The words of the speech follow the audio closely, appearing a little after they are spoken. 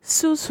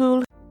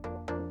Susul.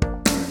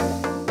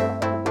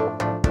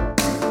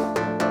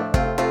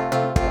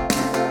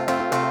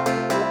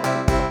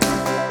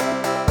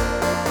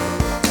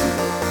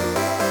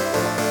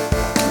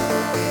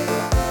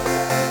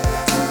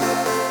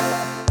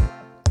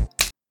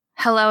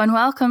 Hello and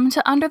welcome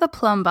to Under the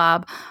Plumb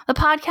Bob, the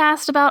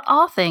podcast about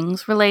all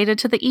things related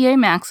to the EA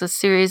Maxis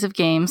series of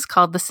games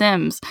called The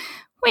Sims.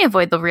 We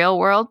avoid the real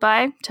world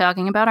by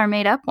talking about our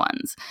made-up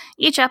ones.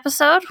 Each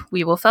episode,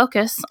 we will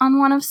focus on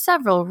one of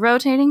several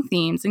rotating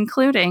themes,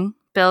 including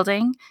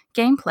building,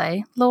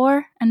 gameplay,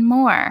 lore, and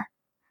more.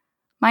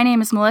 My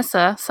name is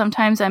Melissa.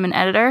 Sometimes I'm an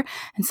editor,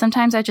 and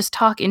sometimes I just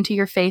talk into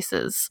your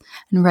faces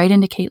and right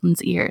into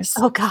Caitlin's ears.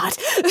 Oh, God.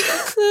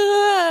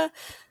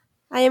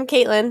 I am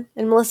Caitlin,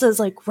 and Melissa's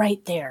like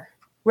right there.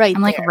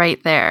 I'm like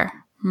right there.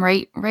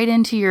 Right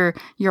into your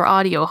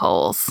audio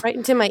holes. Right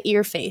into my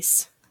ear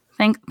face.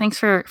 Thanks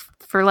for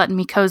letting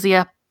me cozy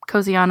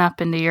on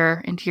up into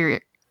your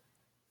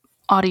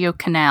audio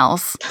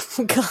canals.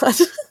 Oh, God.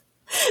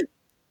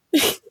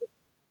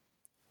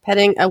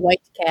 Petting a white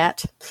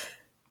cat.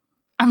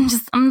 I'm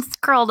just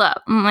curled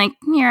up. I'm like,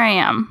 here I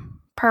am.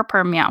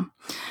 Purr meow.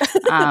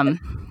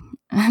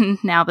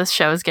 And now this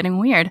show is getting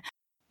weird.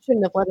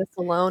 Shouldn't have let us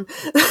alone.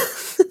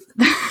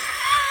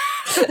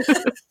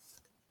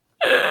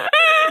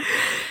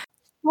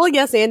 We'll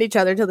yes and each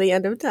other till the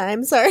end of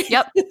time. Sorry.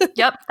 Yep.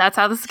 That's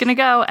how this is going to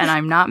go, and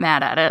I'm not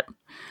mad at it.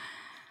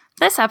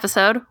 This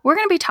episode, we're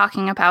going to be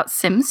talking about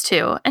Sims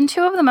 2 and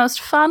two of the most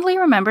fondly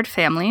remembered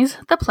families,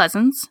 the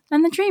Pleasants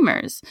and the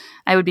Dreamers.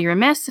 I would be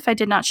remiss if I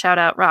did not shout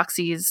out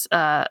Roxy's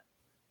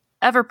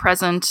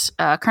ever-present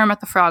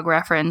Kermit the Frog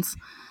reference.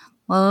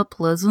 The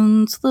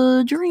Pleasants,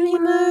 the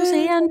Dreamers,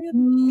 and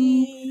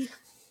me.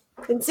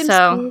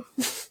 So,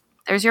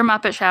 there's your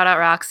Muppet shout-out,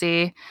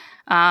 Roxy.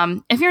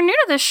 If you're new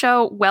to this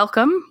show,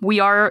 welcome. We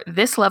are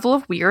this level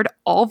of weird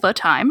all the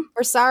time.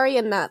 We're sorry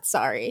and not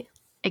sorry.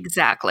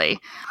 Exactly.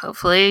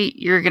 Hopefully,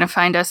 you're going to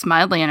find us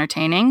mildly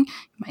entertaining.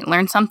 You might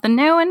learn something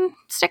new and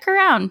stick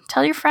around.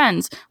 Tell your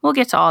friends. We'll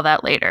get to all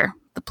that later,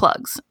 the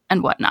plugs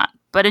and whatnot.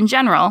 But in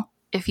general,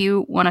 if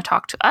you want to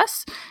talk to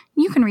us,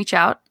 you can reach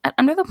out at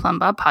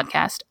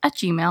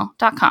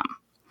undertheplumbobpodcast@gmail.com.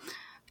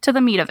 To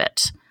the meat of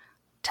it,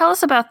 tell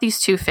us about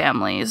these two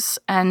families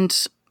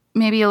and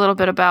maybe a little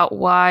bit about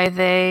why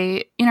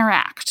they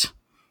interact.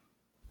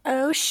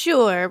 Oh,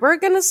 sure. We're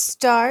going to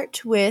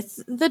start with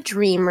the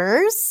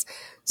Dreamers.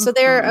 So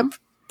they're a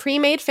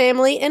pre-made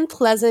family in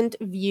Pleasant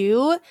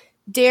View.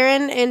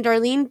 Darren and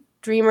Darlene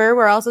Dreamer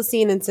were also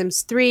seen in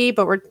Sims 3,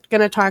 but we're going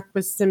to talk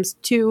with Sims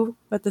 2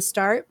 at the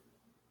start.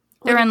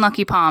 They're in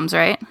Lucky Palms,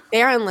 right?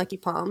 They are in Lucky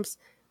Palms,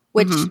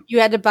 which you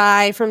had to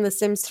buy from the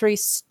Sims 3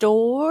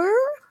 store.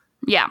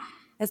 Yeah.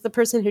 As the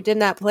person who did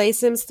not play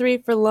Sims 3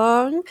 for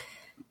long,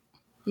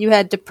 you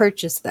had to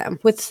purchase them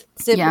with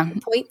Sim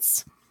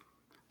points.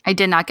 I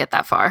did not get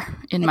that far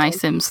in my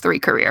Sims 3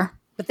 career.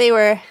 But they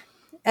were,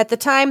 at the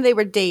time, they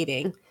were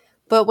dating.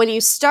 But when you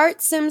start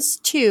Sims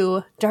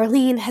 2,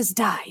 Darlene has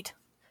died.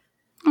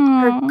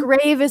 Her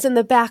grave is in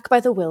the back by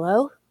the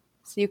willow.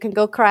 So you can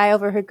go cry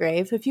over her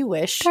grave if you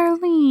wish.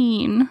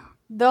 Darlene.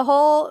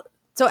 So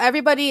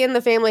everybody in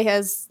the family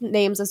has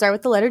names that start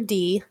with the letter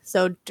D.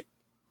 So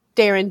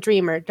Darren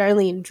Dreamer,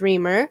 Darlene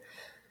Dreamer,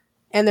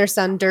 and their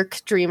son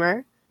Dirk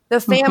Dreamer. The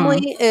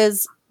family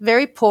is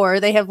very poor.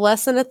 They have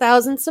less than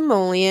 1,000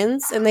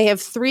 simoleons, and they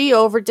have 3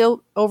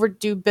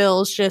 overdue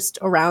bills just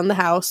around the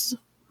house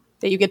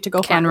that you get to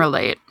go Can find.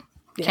 relate.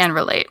 Yes. Can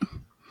relate.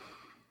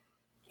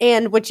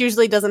 And which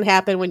usually doesn't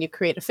happen when you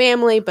create a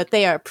family, but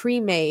they are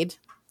pre-made.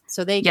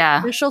 So they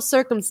get special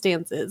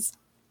circumstances.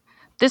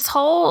 This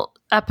whole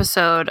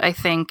episode, I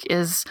think,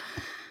 is,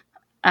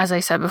 as I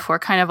said before,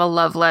 kind of a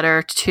love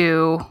letter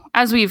to,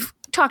 as we've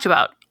talked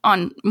about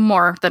on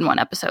more than one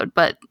episode,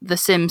 but The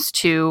Sims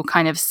 2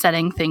 kind of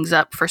setting things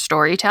up for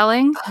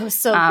storytelling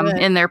so good.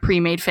 In their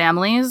pre-made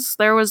families.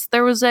 There was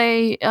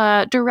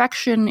a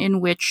direction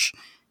in which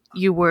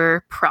you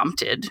were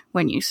prompted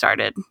when you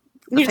started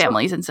the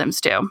families in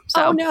Sims 2.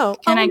 So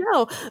Can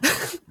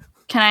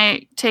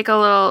I take a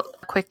little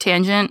quick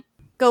tangent?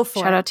 Go for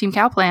it. Shout out Team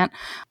Cowplant.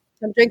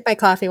 I'll drink my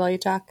coffee while you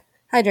talk.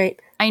 Hydrate.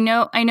 I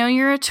know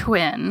you're a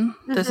twin.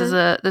 This is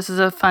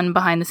a fun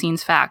behind the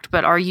scenes fact,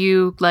 but are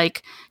you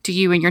like, do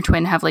you and your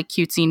twin have like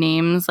cutesy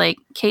names like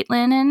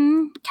Caitlin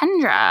and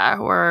Kendra,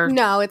 or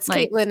no, it's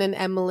like Caitlin and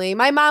Emily.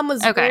 My mom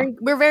was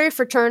we're very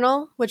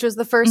fraternal, which was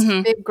the first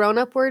big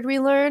grown-up word we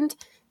learned.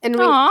 And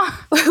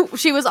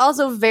she was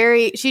also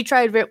she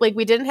tried like,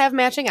 we didn't have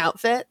matching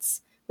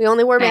outfits. We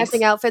only wore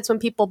matching outfits when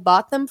people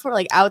bought them for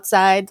like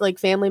outside, like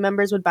family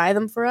members would buy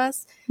them for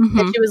us.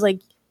 And she was like,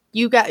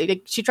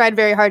 she tried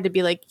very hard to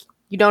be like,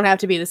 you don't have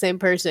to be the same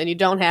person. You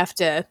don't have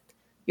to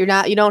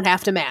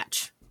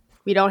match.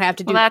 We don't have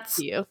to do that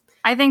to you.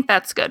 I think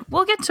that's good.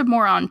 We'll get to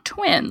more on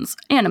twins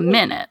in a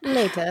minute.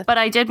 Later. But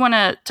I did want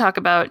to talk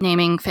about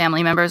naming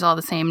family members all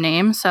the same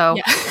name. So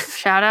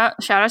shout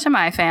out to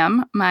my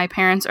fam. My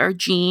parents are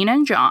Jean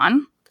and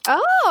John.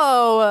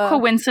 Oh.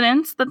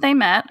 Coincidence that they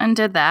met and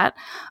did that.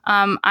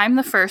 I'm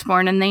the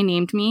firstborn, and they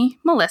named me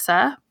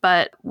Melissa,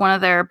 but one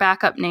of their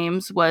backup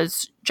names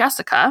was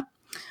Jessica.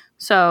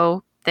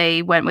 So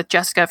they went with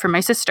Jessica for my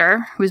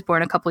sister, who was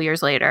born a couple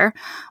years later.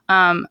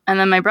 And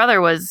then my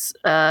brother was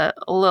a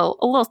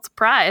little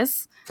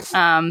surprise.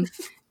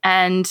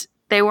 And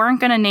they weren't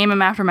going to name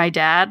him after my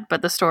dad,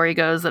 but the story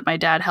goes that my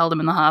dad held him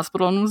in the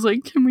hospital and was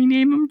like, "Can we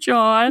name him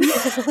John?"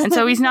 And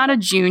so he's not a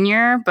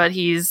junior, but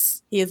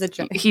he's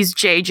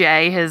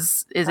JJ.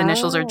 His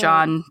initials are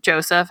John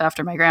Joseph,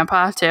 after my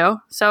grandpa too.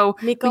 So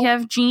Nico. We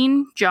have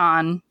Jean,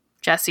 John,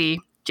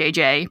 Jesse,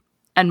 JJ,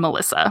 and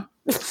Melissa.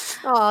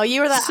 Oh,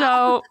 you were that.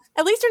 So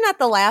at least you're not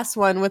the last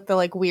one with the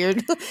like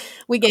weird.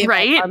 We gave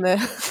up on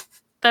the.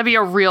 That'd be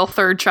a real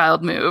third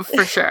child move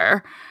for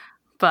sure.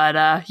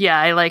 But yeah,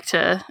 I like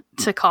to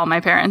call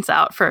my parents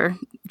out for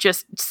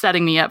just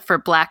setting me up for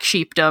black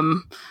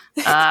sheepdom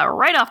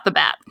right off the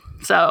bat.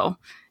 So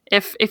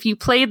if you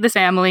played this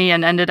family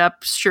and ended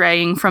up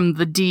straying from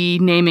the D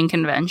naming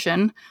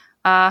convention,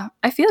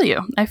 I feel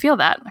you. I feel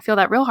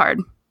that real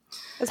hard.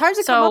 It's hard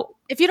to come up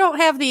if you don't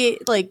have the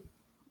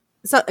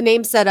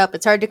name set up.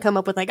 It's hard to come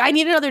up with I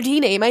need another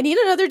D name. I need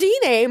another D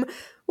name.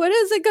 What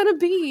is it gonna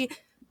be?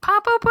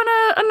 Pop open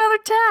another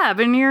tab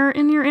in your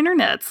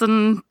internets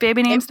and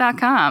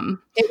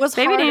babynames.com. It was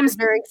baby harder names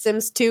during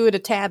Sims 2 to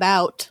tab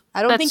out.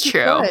 I don't think you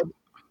could.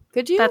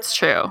 Could you? That's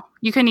true.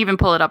 You couldn't even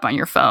pull it up on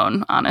your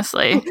phone,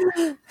 honestly.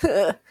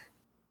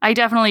 I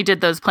definitely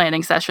did those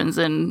planning sessions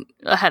in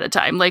ahead of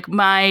time. Like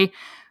my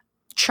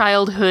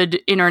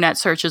childhood internet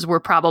searches were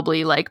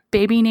probably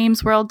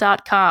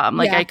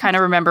babynamesworld.com. I kind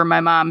of remember my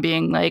mom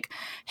being like,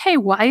 "Hey,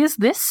 why is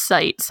this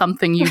site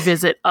something you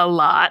visit a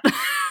lot?"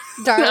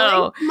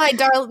 Darling,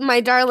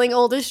 my darling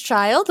oldest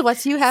child,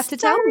 what do you have to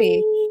tell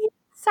me?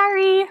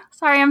 Sorry,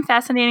 I'm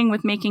fascinating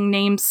with making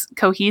names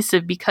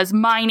cohesive because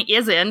mine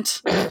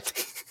isn't.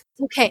 It's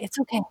okay.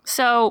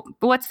 So,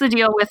 what's the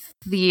deal with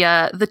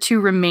the two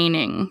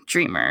remaining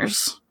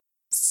dreamers?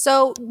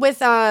 So,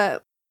 with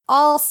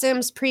all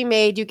Sims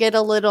pre-made, you get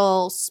a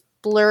little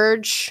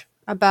splurge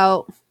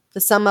about the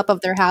sum up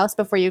of their house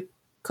before you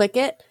click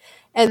it,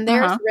 and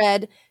there's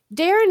read,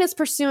 Darren is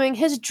pursuing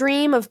his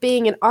dream of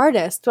being an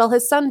artist while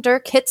his son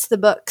Dirk hits the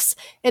books.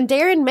 And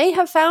Darren may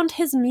have found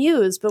his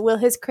muse, but will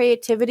his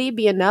creativity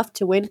be enough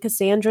to win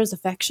Cassandra's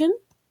affection?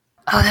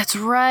 Oh, that's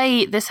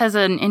right. This has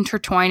an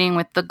intertwining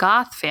with the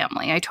Goth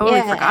family. I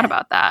totally forgot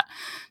about that.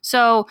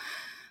 So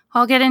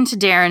I'll get into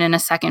Darren in a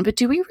second, but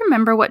do we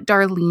remember what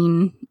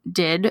Darlene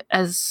did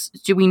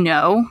do we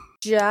know?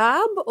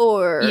 Job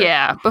or?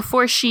 Yeah,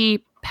 before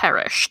she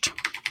perished.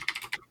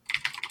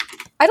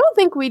 I don't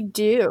think we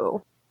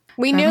do.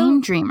 We knew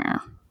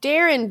Dreamer.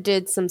 Darren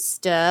did some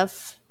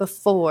stuff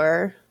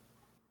before.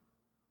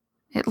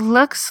 It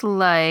looks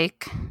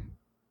like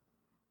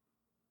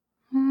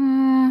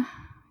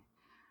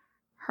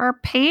her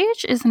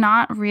page is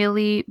not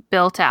really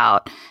built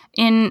out.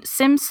 In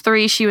Sims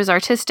 3, she was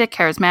artistic,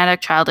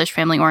 charismatic, childish,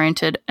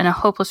 family-oriented, and a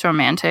hopeless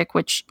romantic,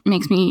 which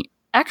makes me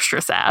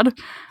extra sad.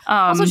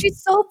 Also,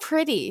 she's so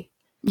pretty.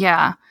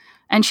 Yeah.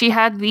 And she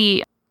had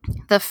the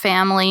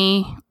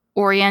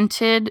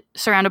family-oriented,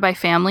 surrounded by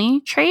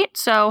family trait.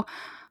 So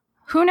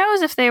who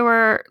knows if they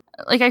were,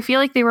 I feel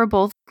like they were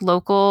both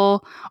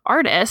local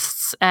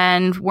artists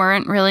and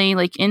weren't really,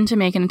 into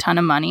making a ton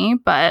of money,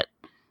 but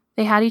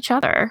they had each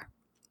other.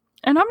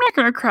 And I'm not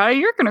going to cry.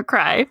 You're going to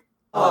cry.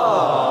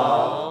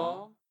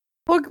 Aww.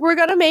 We're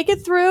going to make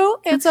it through.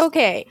 It's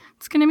okay.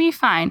 It's going to be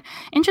fine.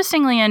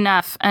 Interestingly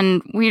enough,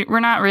 and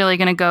we're not really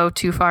going to go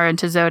too far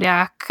into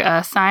zodiac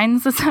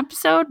signs this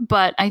episode,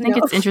 but I think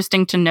it's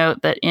interesting to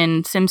note that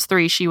in Sims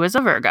 3, she was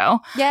a Virgo.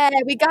 Yeah,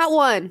 we got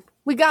one.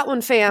 We got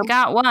one, fam.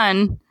 Got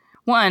one.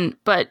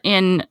 But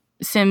in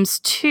Sims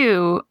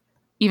 2,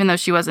 even though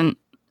she wasn't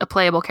a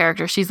playable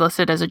character, she's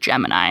listed as a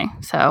Gemini.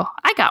 So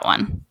I got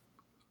one.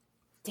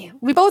 Damn.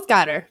 We both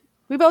got her.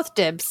 We both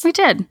dibs. We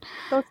did.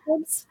 Both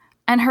dibs.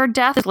 And her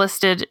death is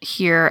listed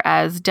here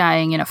as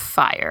dying in a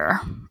fire.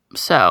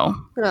 So.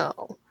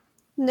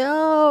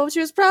 No.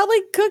 She was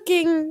probably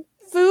cooking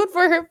food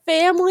for her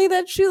family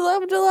that she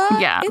loved a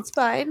lot. Yeah. It's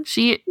fine.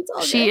 She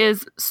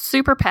is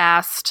super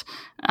past.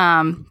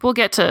 We'll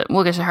get to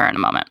her in a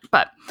moment.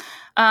 But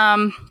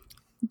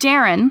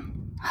Darren,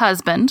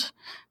 husband,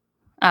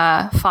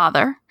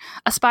 father,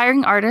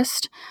 aspiring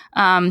artist,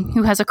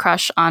 who has a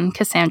crush on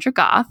Cassandra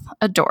Goth,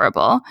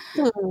 adorable.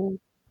 Mm.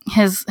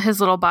 His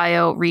little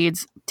bio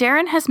reads,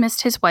 Darren has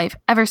missed his wife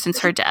ever since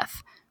her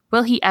death.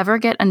 Will he ever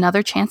get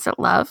another chance at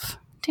love?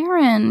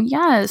 Darren,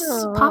 yes.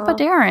 Aww. Papa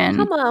Darren.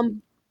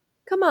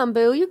 Come on,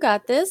 boo. You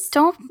got this.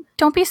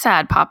 Don't be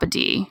sad, Papa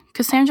D.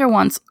 Cassandra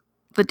wants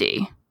the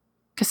D.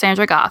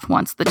 Cassandra Goth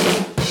wants the D.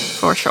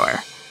 For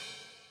sure.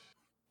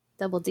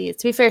 Double D.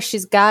 To be fair,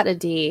 she's got a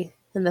D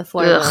in the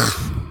formula.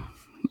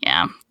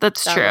 Yeah,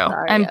 that's true.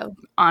 And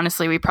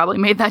honestly, we probably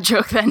made that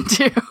joke then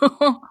too.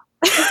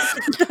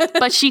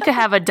 But she could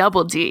have a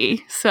double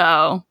D,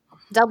 so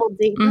double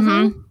D,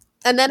 and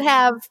then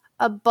have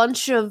a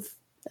bunch of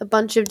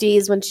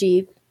D's when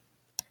she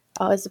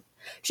always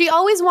She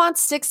always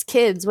wants 6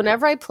 kids.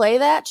 Whenever I play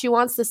that, she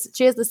has the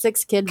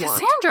 6-kid one.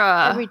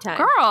 Cassandra, every time.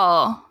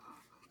 Girl,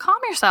 calm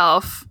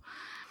yourself.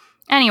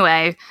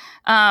 Anyway,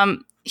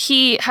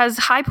 he has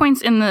high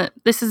points in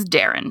this is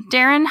Darren.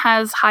 Darren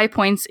has high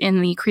points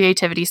in the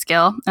creativity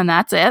skill, and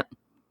that's it.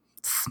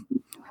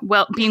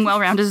 Being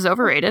well-rounded is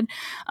overrated.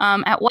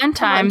 At one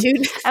time,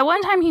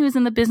 he was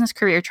in the business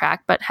career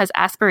track, but has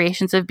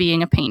aspirations of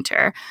being a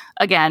painter.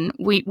 Again,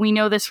 we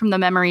know this from the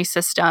memory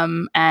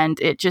system, and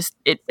it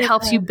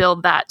helps you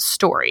build that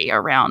story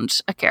around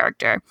a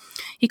character.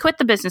 He quit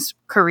the business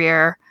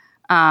career.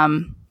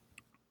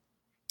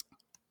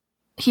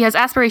 He has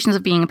aspirations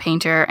of being a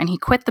painter, and he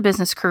quit the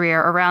business career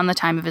around the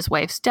time of his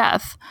wife's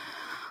death.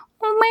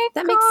 Oh my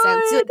God. That makes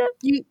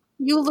sense.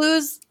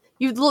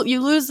 You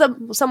lose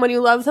someone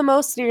you love the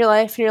most in your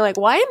life, and you're like,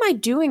 why am I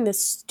doing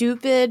this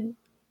stupid?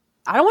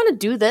 I don't want to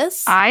do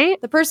this.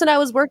 The person I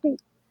was working,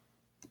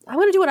 I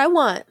want to do what I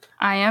want.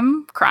 I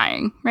am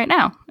crying right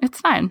now.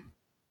 It's fine.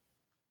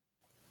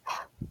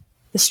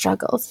 The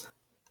struggles.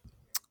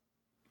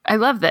 I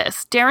love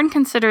this. Darren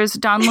considers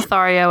Don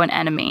Lothario an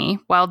enemy,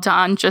 while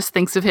Don just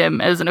thinks of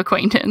him as an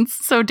acquaintance.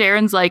 So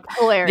Darren's like,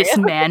 hilarious. This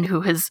man who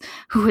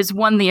has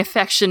won the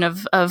affection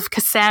of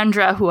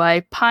Cassandra, who I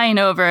pine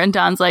over, and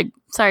Don's like,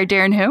 sorry,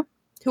 Darren, who?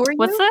 Who are you?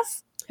 What's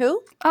this?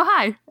 Who? Oh,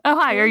 hi.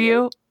 Are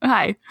you?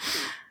 Hi.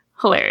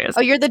 Hilarious.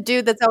 Oh, you're the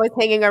dude that's always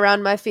hanging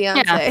around my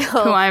fiance. Yeah,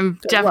 who I'm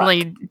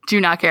definitely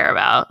do not care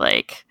about.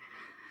 Like,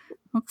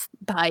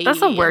 that's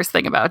the worst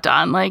thing about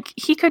Don. Like,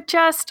 he could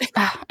just...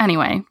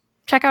 Anyway,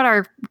 check out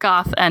our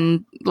Goth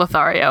and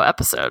Lothario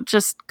episode.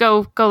 Just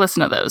go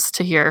listen to those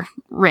to hear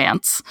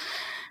rants.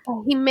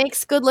 He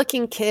makes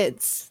good-looking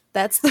kids.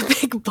 That's the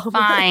big bummer.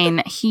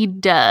 Fine, he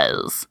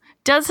does.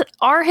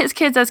 Are his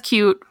kids as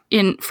cute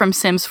from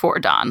Sims 4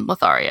 Don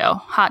Lothario?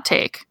 Hot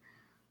take.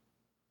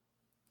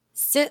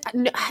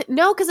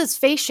 No, because his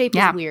face shape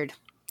is weird.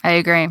 I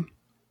agree.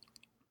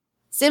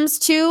 Sims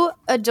 2,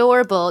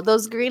 adorable.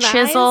 Those green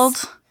chiseled,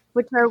 eyes,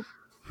 which are,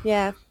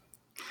 yeah.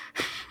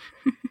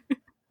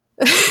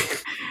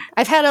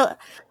 I've had a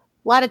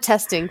lot of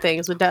testing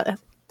things with Don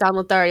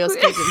Lothario's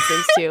kids in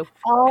Sims 2.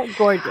 All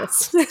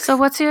gorgeous. So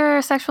what's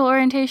your sexual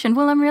orientation?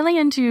 Well, I'm really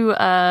into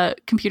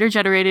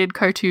computer-generated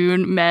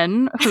cartoon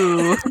men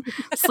who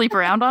sleep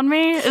around on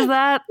me. Is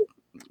that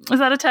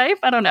a type?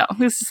 I don't know.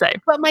 Who's to say?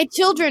 But my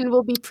children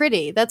will be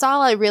pretty. That's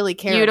all I really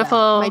care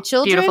about. My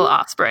children. Beautiful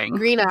offspring.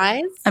 Green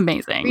eyes.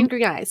 Amazing.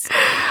 Green eyes.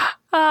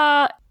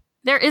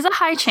 There is a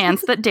high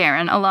chance that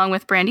Darren, along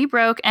with Brandy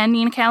Broke and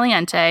Nina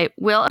Caliente,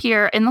 will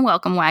appear in the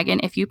welcome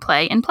wagon if you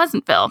play in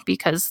Pleasantville,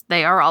 because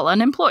they are all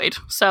unemployed.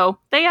 So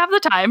they have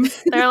the time.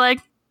 They're like,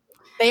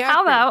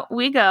 how about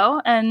we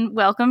go and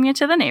welcome you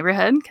to the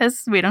neighborhood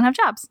because we don't have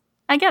jobs.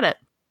 I get it.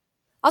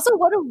 Also,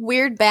 what a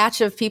weird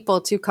batch of people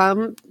to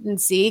come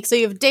and see. So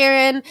you have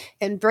Darren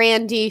and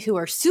Brandy, who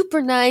are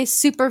super nice,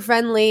 super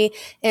friendly,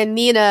 and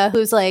Nina,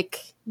 who's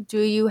like, do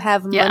you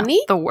have money?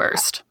 Yeah, the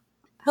worst.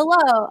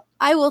 Hello,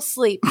 I will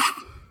sleep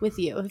with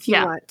you if you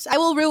want. I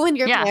will ruin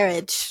your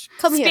marriage.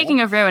 Come here. Speaking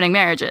of ruining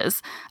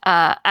marriages,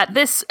 at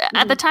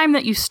the time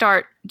that you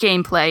start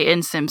gameplay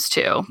in Sims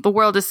 2, the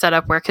world is set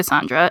up where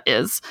Cassandra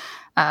is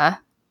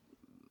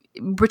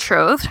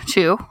betrothed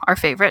to our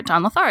favorite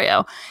Don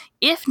Lothario.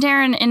 If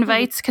Darren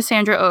invites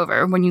Cassandra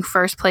over when you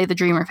first play the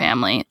Dreamer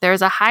family,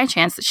 there's a high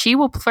chance that she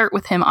will flirt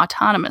with him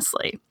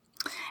autonomously.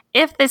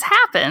 If this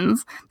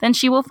happens, then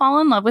she will fall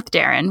in love with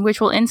Darren,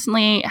 which will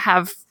instantly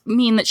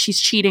mean that she's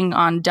cheating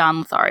on Don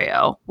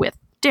Lothario with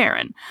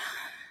Darren.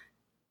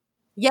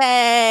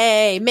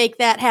 Yay! Make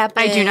that happen.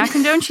 I do not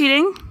condone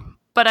cheating,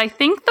 but I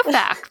think the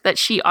fact that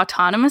she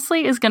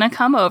autonomously is going to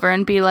come over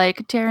and be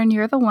like, Darren,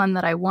 you're the one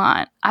that I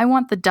want. I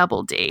want the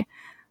double D.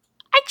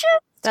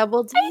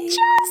 Double D?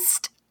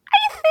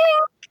 I think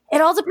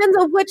it all depends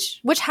on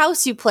which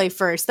house you play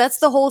first. That's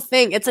the whole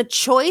thing. It's a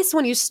choice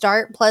when you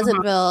start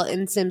Pleasantville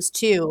in Sims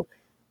 2,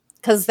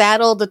 because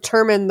that'll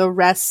determine the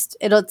rest.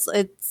 It'll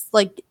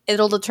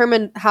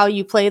determine how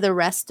you play the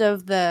rest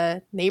of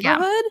the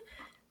neighborhood. Yeah.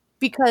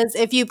 Because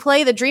if you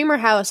play the Dreamer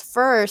house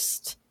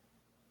first,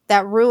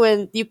 that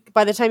ruin you.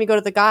 By the time you go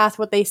to the Goth,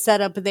 what they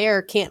set up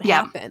there can't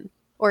happen,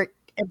 or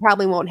it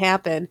probably won't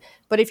happen.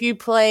 But if you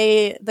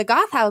play the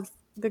Goth house,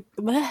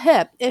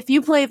 if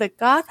you play the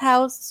Goth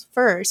house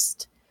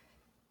first,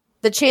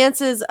 the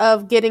chances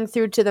of getting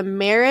through to the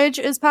marriage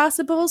is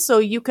possible.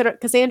 So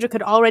Cassandra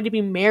could already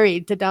be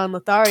married to Don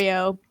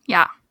Lothario.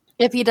 Yeah.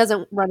 If he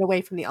doesn't run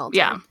away from the altar.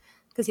 Yeah.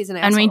 Because he's an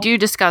asshole. And we do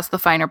discuss the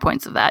finer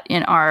points of that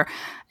in our,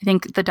 I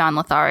think, the Don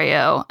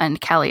Lothario and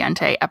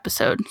Caliente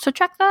episode. So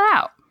check that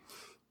out.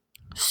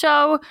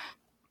 So,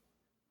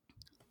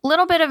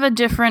 little bit of a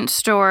different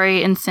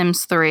story in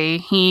Sims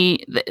 3.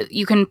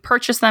 You can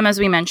purchase them, as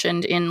we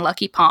mentioned, in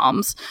Lucky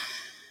Palms.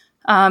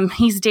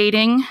 He's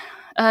dating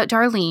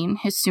Darlene,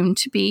 his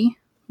soon-to-be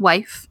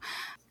wife.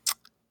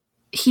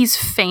 He's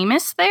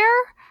famous there,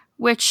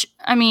 which,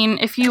 I mean,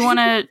 if you want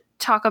to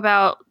talk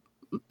about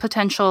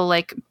potential,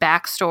 like,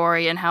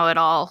 backstory and how it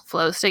all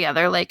flows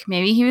together, like,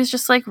 maybe he was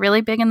just, like,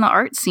 really big in the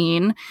art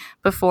scene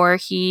before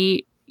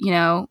he,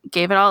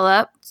 gave it all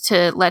up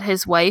to let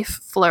his wife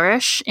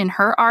flourish in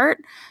her art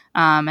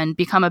and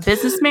become a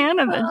businessman,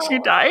 and then she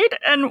died.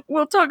 And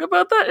we'll talk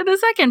about that in a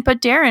second.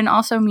 But Darren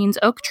also means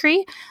oak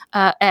tree,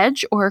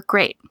 edge, or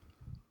great.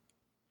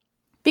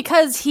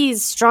 Because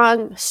he's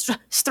strong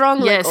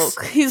like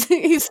oak. He's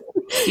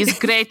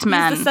great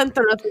man. He's the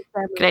center of his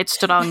family. Great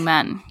strong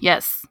man.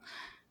 Yes.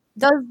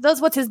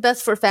 Does what is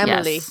best for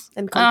family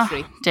and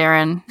country. Oh,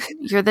 Darren,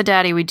 you're the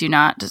daddy we do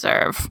not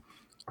deserve.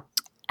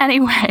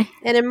 Anyway.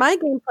 And in my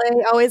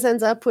gameplay, always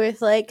ends up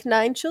with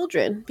 9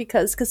 children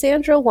because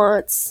Cassandra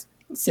wants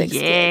 6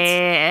 kids.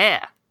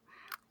 Yeah.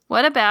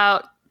 What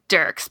about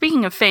Dirk?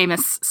 Speaking of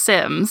famous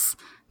Sims,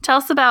 tell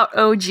us about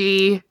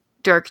OG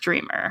Dirk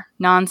Dreamer,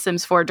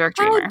 non-Sims 4 Dirk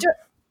Dreamer.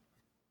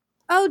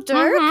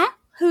 Dirk,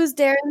 who's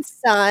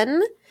Darren's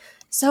son.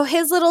 So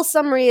his little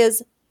summary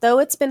is, though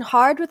it's been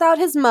hard without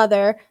his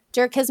mother,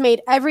 Dirk has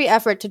made every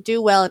effort to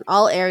do well in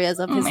all areas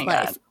of his life.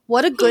 God.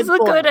 What a good boy.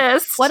 The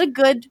goodest.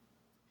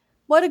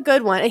 What a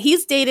good one. And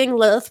he's dating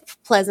Lilith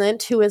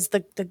Pleasant, who is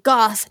the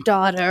goth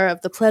daughter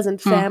of the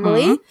Pleasant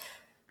family,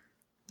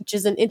 which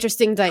is an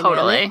interesting dynamic.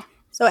 Totally.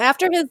 So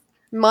after his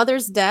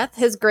mother's death,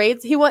 his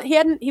grades, he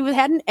had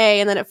an A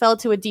and then it fell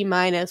to a D-,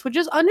 which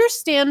is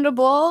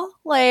understandable.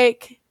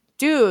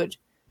 Dude,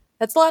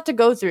 that's a lot to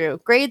go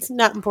through. Grades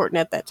not important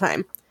at that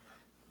time.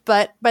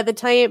 But by the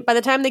time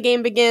the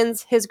game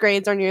begins, his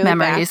grades are nearly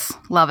memories.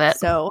 Back. Love it.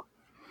 So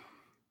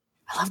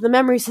I love the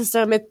memory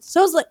system. It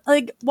shows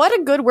like what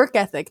a good work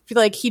ethic.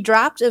 He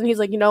dropped and he's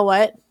like, you know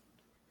what?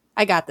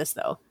 I got this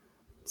though.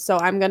 So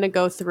I'm gonna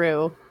go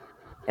through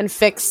and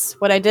fix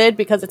what I did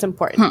because it's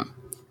important.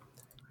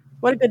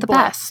 What a good boy.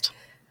 Best.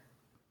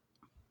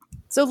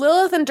 So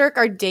Lilith and Dirk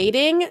are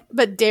dating,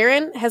 but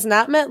Darren has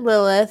not met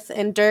Lilith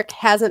and Dirk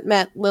hasn't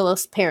met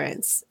Lilith's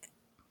parents.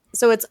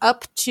 So it's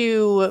up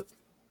to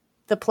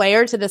the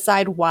player to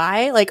decide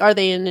why. Are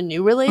they in a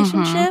new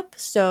relationship?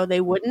 So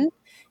they wouldn't.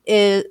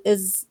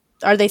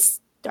 Are they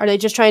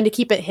just trying to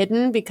keep it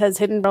hidden because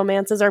hidden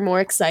romances are more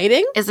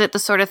exciting? Is it the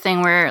sort of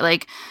thing where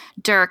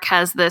Dirk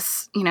has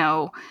this,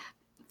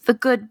 the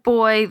good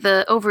boy,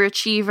 the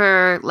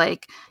overachiever,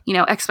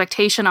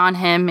 expectation on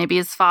him? Maybe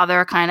his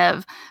father kind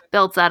of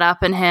builds that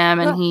up in him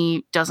and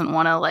he doesn't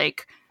want to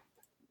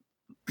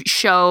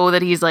show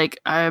that he's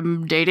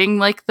I'm dating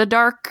the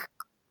dark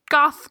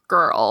goth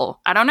girl.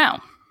 I don't know.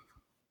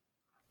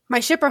 My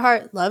shipper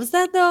heart loves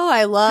that though.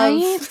 I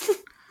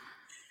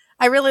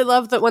really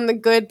love that when the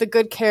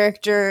good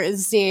character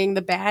is seeing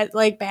the bad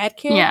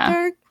character.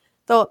 Yeah.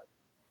 Though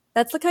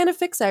that's the kind of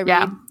fix I read.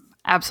 Yeah,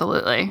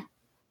 absolutely.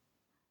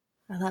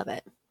 I love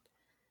it.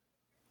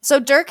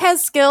 So Dirk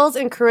has skills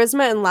in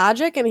charisma and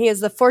logic, and he has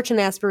the fortune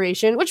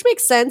aspiration, which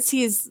makes sense.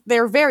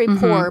 They're very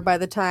poor by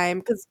the time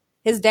because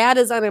his dad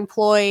is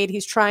unemployed.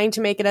 He's trying to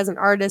make it as an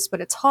artist,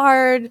 but it's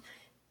hard.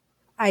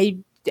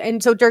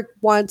 And so Dirk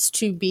wants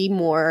to be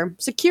more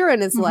secure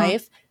in his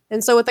life.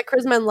 And so with the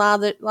charisma and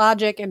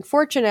logic and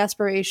fortune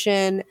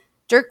aspiration,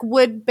 Dirk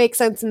would make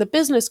sense in the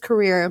business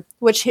career,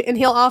 and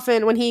he'll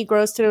often, when he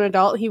grows to an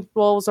adult, he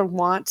will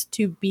want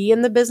to be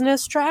in the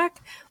business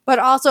track. But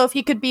also, if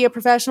he could be a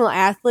professional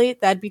athlete,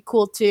 that'd be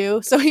cool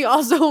too. So he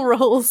also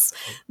rolls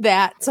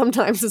that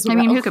sometimes as well.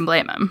 I mean, who can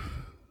blame him?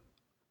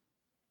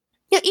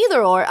 Yeah,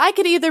 either or. I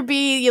could either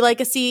be a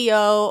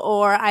CEO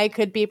or I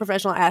could be a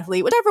professional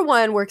athlete. Whichever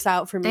one works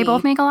out for me. They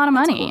both make a lot of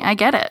money. Cool. I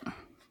get it.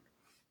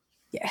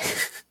 Yeah.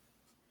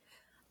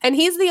 And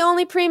he's the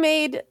only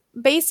pre-made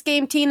base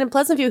game teen in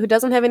Pleasant View who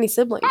doesn't have any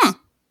siblings.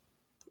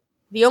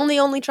 The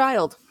only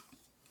child.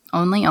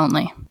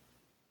 Only.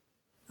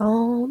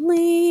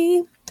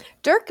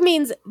 Dirk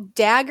means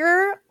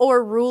dagger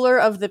or ruler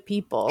of the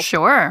people.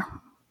 Sure.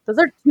 Those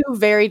are two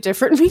very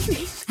different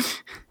meanings.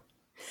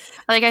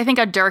 I think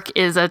a dirk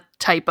is a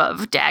type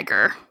of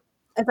dagger.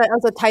 I thought it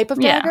was a type of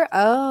dagger?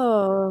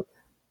 Oh.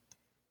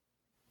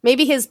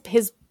 Maybe his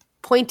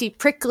pointy,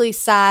 prickly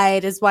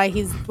side is why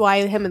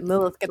him and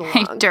Lilith get along.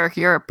 Hey, Dirk,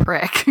 you're a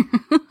prick.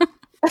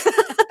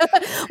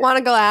 Want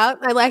to go out?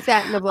 I like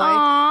that in a boy.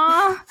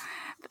 Aww.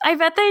 I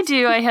bet they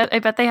do. I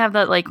bet they have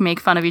that make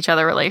fun of each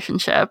other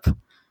relationship.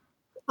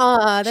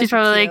 She's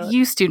probably cute.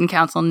 You student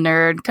council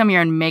nerd, come here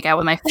and make out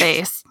with my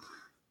face.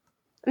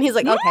 And he's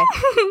like, okay.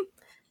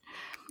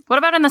 What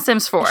about in The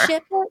Sims 4?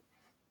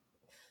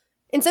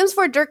 In Sims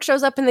 4, Dirk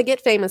shows up in the Get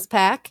Famous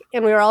pack,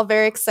 and we were all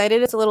very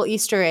excited. It's a little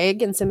Easter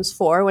egg in Sims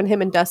 4 when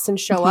him and Dustin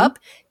show up.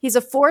 He's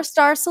a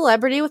 4-star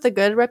celebrity with a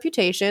good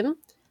reputation.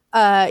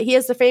 He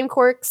has the fame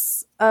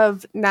quirks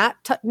of no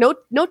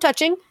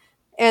touching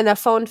and a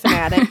phone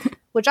fanatic,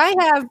 which I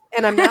have,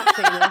 and I'm not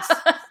famous.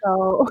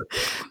 So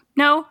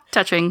no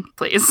touching,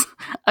 please.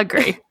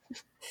 Agree.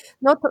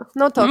 No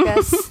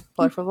toques,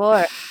 por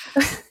favor.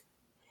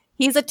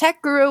 He's a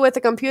tech guru with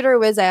a computer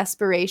whiz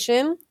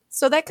aspiration.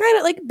 So that kind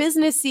of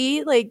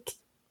businessy,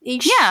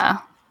 ish. Yeah.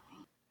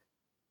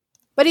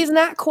 But he's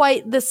not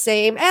quite the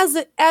same.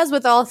 As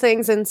with all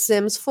things in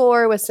Sims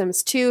 4, with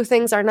Sims 2,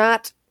 things are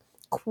not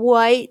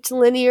quite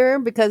linear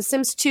because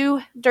Sims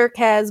 2, Dirk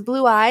has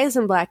blue eyes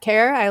and black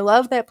hair. I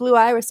love that blue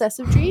eye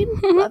recessive gene.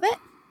 Love it.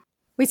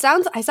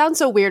 I sound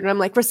so weird, and I'm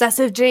like,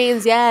 recessive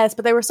genes, yes,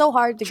 but they were so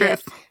hard to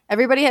get.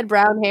 Everybody had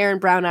brown hair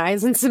and brown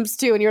eyes in Sims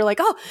 2, and you're like,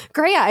 oh,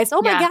 gray eyes,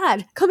 oh my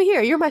god, come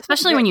here, you're my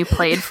Especially when you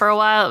played for a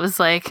while, it was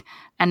like,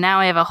 and now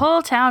I have a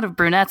whole town of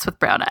brunettes with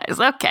brown eyes.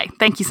 Okay,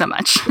 thank you so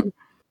much.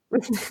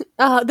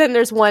 Then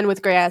there's one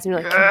with gray eyes, and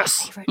you're like,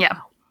 yes. Yeah.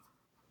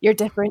 You're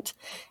different.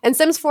 And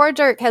Sims 4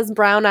 Dirk has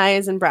brown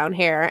eyes and brown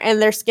hair,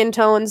 and their skin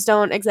tones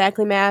don't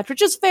exactly match,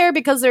 which is fair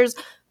because there's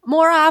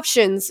more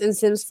options in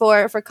Sims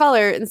 4 for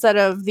color instead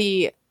of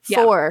the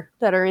 4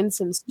 that are in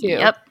Sims 2.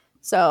 Yep.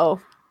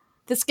 So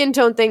the skin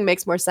tone thing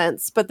makes more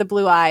sense, but the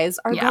blue eyes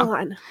are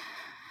gone.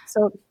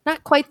 So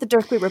not quite the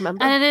Dirk we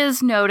remember. And it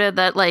is noted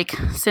that like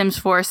Sims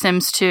 4,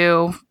 Sims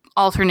 2,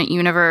 alternate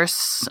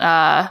universe,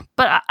 but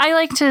I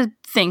like to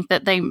think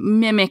that they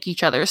mimic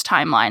each other's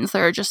timelines.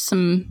 There are just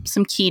some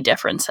key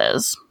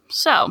differences.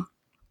 So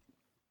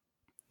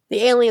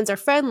the aliens are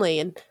friendly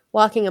and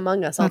walking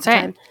among us all the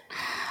time.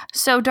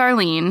 So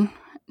Darlene,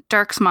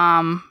 Dirk's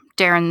mom,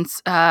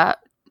 Darren's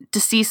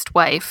deceased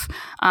wife,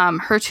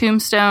 her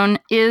tombstone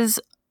is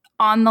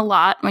on the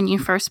lot when you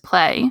first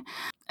play.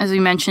 As we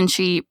mentioned,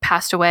 she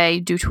passed away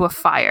due to a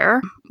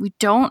fire. We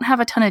don't have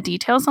a ton of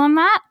details on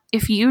that.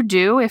 If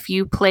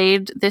you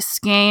played this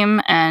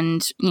game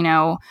and,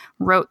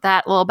 wrote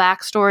that little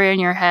backstory in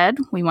your head,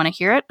 we want to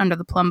hear it under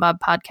the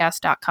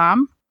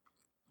plumbobpodcast.com.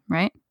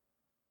 Right?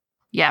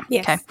 Yeah.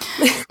 Yes. Okay.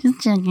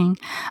 Just checking.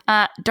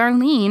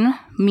 Darlene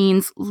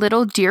means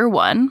little dear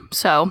one.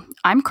 So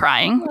I'm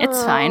crying.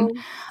 It's fine.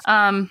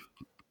 And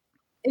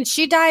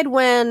she died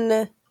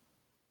when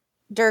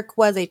Dirk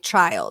was a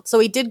child. So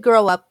he did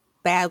grow up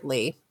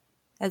badly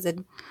as a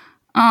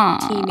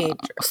teenager.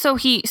 So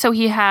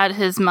he had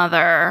his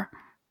mother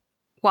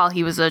while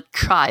he was a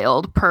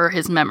child, per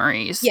his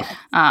memories. Yeah.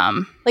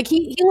 Like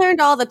he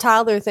learned all the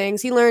toddler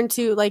things. He learned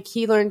to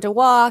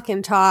walk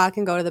and talk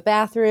and go to the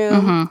bathroom.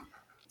 Mm-hmm.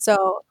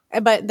 So,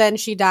 but then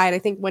she died, I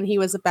think, when he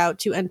was about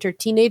to enter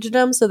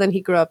teenagerdom. So then he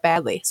grew up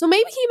badly. So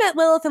maybe he met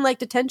Lilith in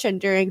detention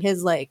during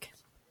his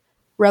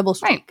rebel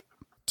streak. Right.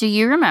 Do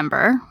you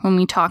remember when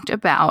we talked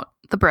about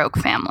the Broke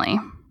family?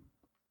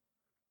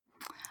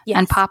 Yes.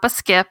 And Papa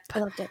Skip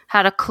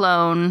had a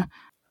clone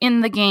in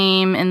the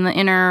game, in the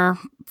inner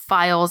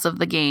files of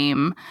the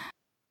game.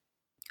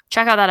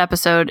 Check out that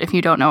episode if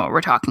you don't know what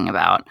we're talking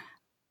about.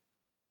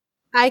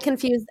 I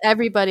confused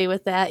everybody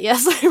with that.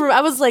 Yes,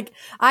 I was like,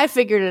 I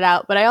figured it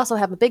out, but I also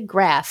have a big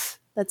graph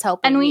that's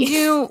helping me.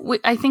 And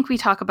I think we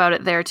talk about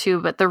it there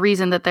too, but the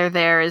reason that they're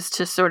there is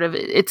to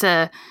it's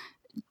a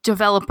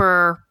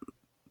developer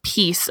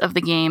piece of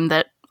the game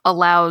that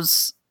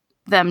allows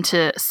them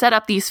to set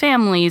up these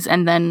families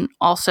and then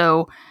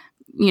also,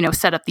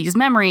 set up these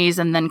memories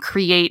and then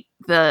create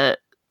the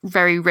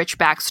very rich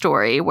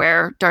backstory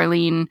where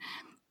Darlene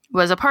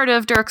was a part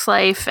of Dirk's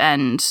life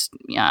and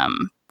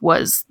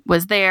was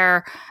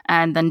there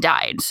and then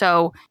died.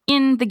 So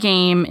in the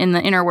game, in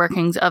the inner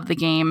workings of the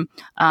game,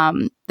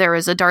 there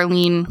is a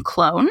Darlene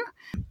clone.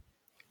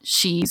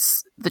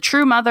 She's the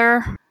true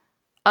mother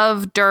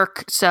of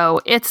Dirk.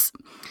 So it's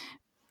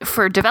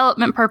for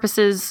development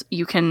purposes,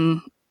 you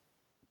can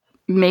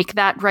make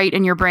that right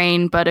in your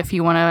brain, but if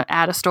you want to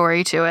add a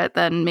story to it,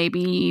 then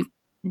maybe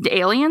the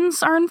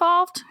aliens are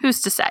involved.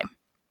 Who's to say?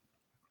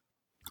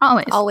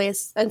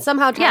 Always. And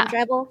somehow time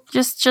travel.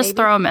 Just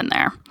throw them in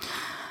there.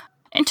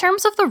 In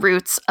terms of the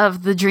roots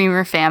of the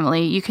Dreamer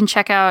family, you can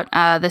check out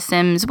the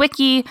Sims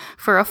Wiki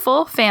for a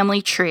full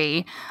family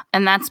tree,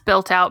 and that's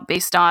built out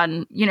based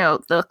on,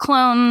 the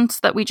clones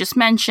that we just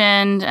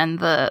mentioned and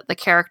the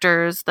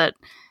characters that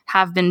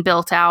have been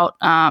built out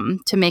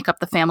to make up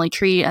the family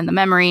tree and the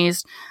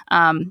memories.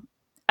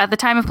 At the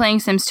time of playing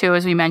Sims 2,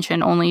 as we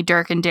mentioned, only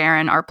Dirk and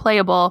Darren are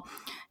playable.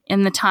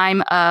 In the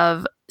time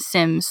of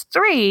Sims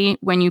 3,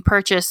 when you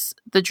purchase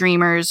the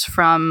Dreamers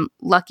from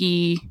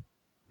Lucky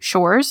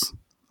Shores,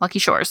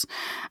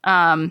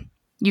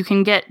 you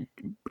can get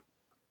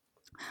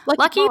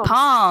Lucky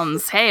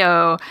Palms.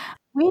 Heyo.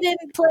 We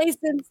didn't play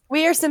Sims.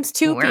 We are Sims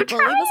 2 people.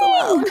 Leave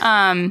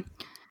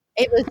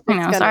us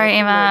alone. Sorry,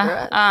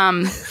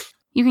 Ava.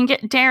 You can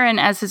get Darren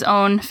as his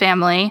own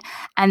family,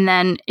 and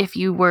then if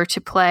you were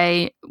to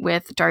play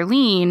with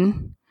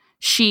Darlene,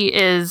 she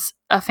is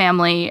a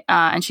family,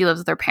 and she lives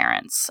with her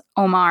parents,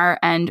 Omar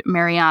and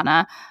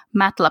Mariana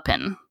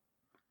Matlapin.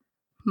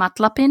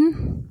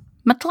 Matlapin.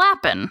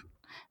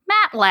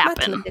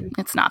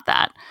 It's not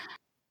that.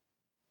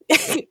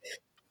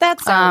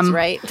 That sounds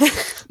right.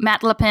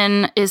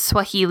 Matlapin is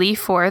Swahili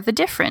for the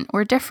different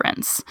or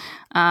difference.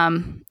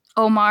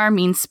 Omar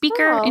means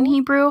speaker in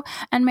Hebrew,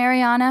 and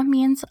Mariana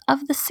means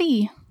of the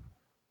sea.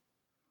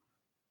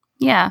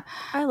 Yeah.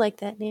 I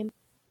like that name.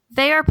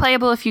 They are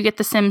playable if you get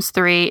The Sims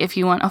 3. If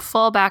you want a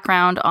full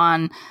background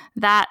on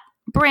that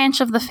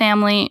branch of the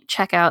family,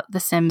 check out The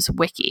Sims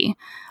Wiki.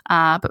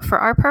 But for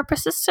our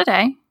purposes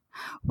today,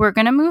 we're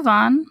going to move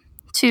on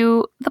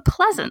to the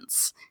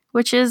Pleasants,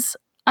 which is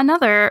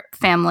another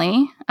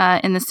family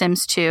in The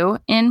Sims 2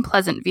 in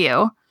Pleasant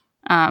View.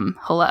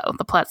 Hello,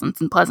 the Pleasants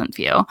in Pleasant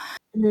View.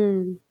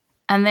 Mm.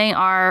 And they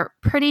are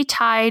pretty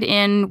tied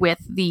in with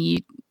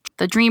the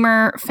the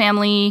Dreamer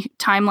family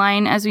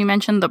timeline, as we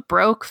mentioned, the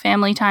Broke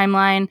family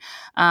timeline.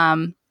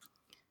 And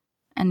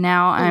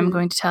now I'm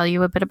going to tell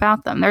you a bit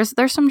about them.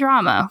 There's some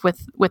drama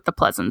with the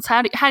Pleasants.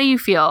 How do you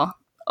feel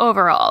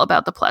overall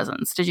about the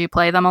Pleasants? Did you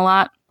play them a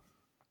lot?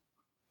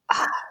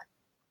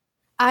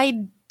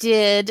 I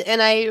did,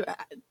 and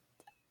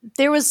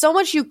there was so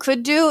much you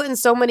could do and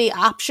so many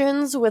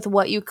options with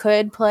what you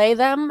could play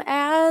them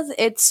as.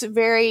 It's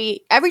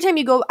very every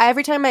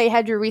time I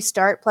had to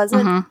restart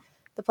Pleasant,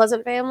 the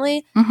Pleasant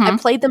family, I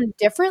played them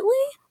differently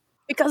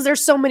because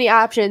there's so many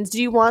options.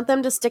 Do you want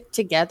them to stick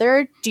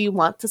together? Do you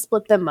want to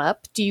split them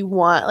up? Do you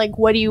want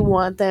what do you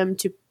want them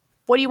to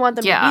be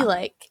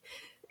like?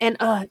 And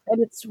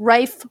it's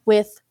rife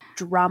with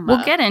drama.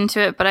 We'll get into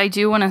it, but I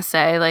do want to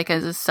say,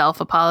 as a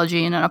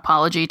self-apology and an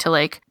apology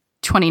to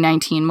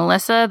 2019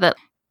 Melissa, that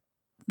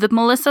the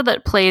Melissa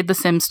that played The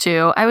Sims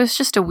 2, I was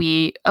just a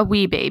wee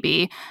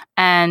baby,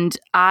 and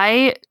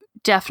I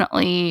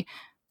definitely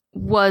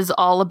was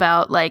all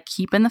about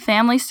keeping the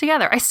families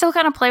together. I still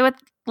kind of play with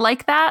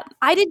like that.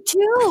 I did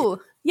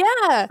too.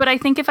 Yeah. But I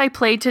think if I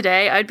played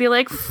today, I'd be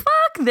like,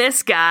 fuck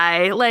this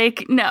guy.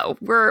 No,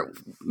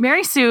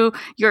 Mary Sue,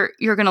 you're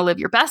going to live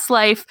your best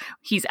life.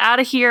 He's out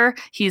of here.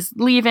 He's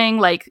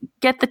leaving.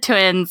 Get the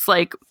twins.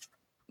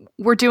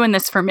 We're doing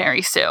this for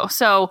Mary Sue.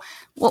 So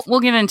we'll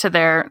get into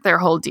their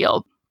whole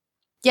deal.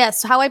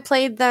 Yes. How I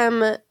played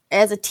them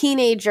as a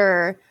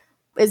teenager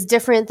is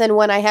different than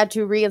when I had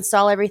to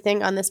reinstall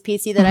everything on this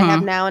PC that I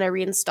have now, and I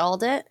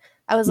reinstalled it.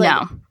 I was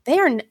like,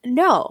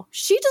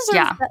 she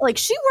deserves that.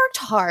 She worked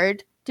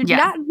hard. Did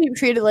not be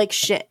treated like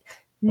shit.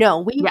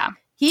 No,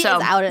 he is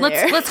out of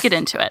there. Let's get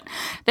into it.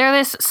 They're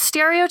this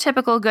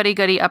stereotypical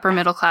goody-goody upper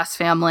middle class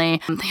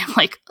family. They have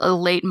a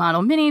late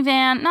model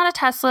minivan, not a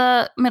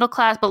Tesla middle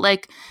class, but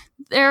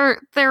they're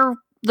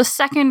the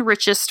second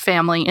richest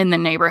family in the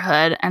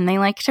neighborhood, and they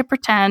like to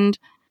pretend.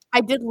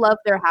 I did love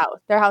their house.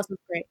 Their house was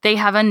great. They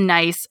have a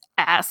nice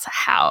ass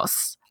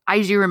house.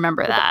 I do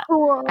remember that.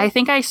 Cool. I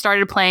think I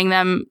started playing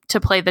them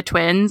to play the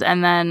twins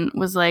and then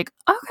was like,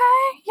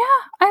 okay, yeah,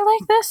 I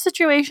like this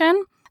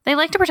situation. They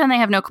like to pretend they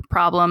have no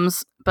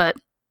problems, but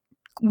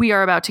we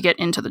are about to get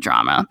into the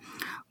drama.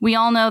 We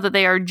all know that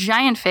they are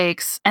giant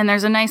fakes, and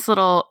there's a nice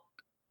little,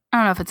 I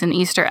don't know if it's an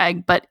Easter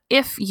egg, but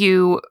if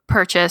you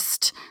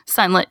purchased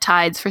Sunlit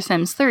Tides for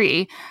Sims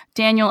 3,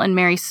 Daniel and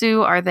Mary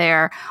Sue are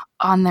there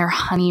on their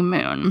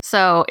honeymoon.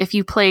 So if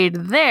you played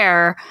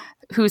there,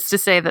 who's to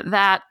say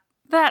that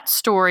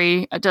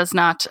story does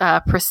not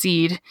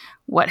precede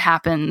what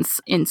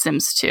happens in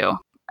Sims 2?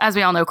 As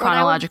we all know,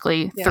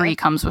 chronologically, 3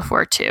 comes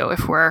before 2,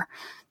 if we're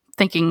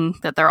thinking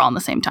that they're all in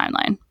the same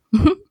timeline.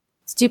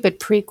 Stupid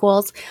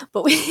prequels.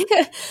 But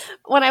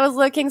when I was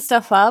looking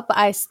stuff up,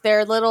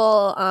 their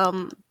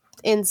little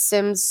in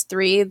Sims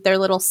 3, their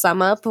little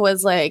sum up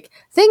was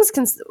things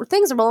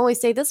will only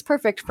stay this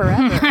perfect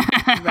forever,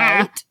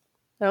 right?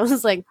 And I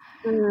was like,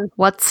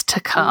 what's to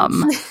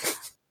come?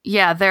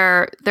 Yeah,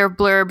 their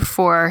blurb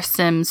for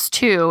Sims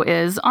 2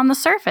 is, on the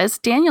surface,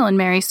 Daniel and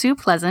Mary Sue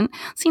Pleasant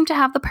seem to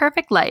have the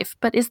perfect life,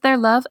 but is their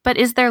love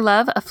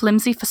a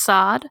flimsy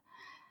facade?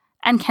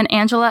 And can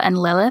Angela and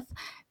Lilith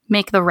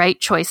make the right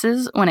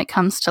choices when it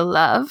comes to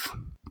love?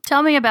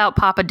 Tell me about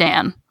Papa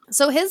Dan.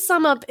 So his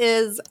sum up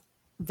is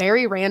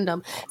very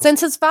random.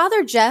 Since his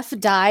father Jeff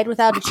died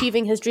without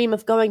achieving his dream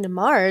of going to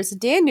Mars,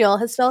 Daniel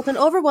has felt an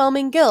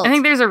overwhelming guilt. I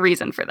think there's a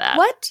reason for that.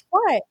 What?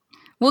 Why?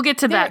 We'll get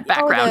to that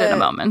background in a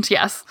moment,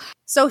 yes.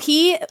 So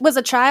he was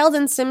a child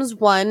in Sims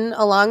 1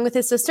 along with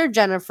his sister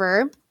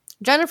Jennifer.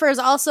 Jennifer is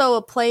also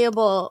a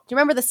playable... Do you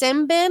remember the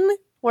Sim bin?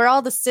 Where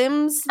all the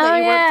Sims that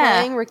you weren't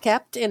playing were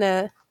kept in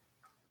a...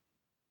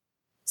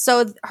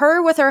 So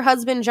her with her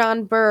husband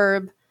John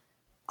Burb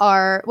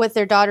with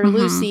their daughter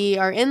Lucy,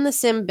 are in the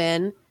Sim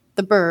bin,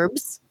 the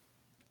Burbs.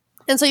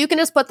 And so you can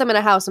just put them in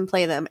a house and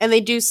play them. And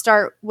they do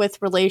start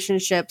with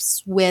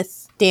relationships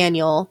with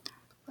Daniel.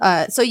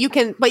 So you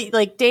can,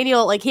 but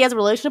Daniel, he has a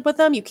relationship with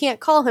them. You can't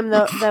call him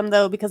them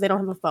though because they don't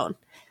have a phone.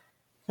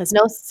 There's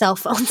no cell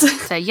phones.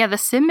 So yeah, the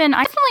Sim bin.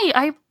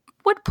 I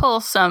would pull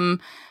some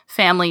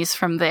families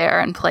from there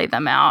and play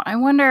them out. I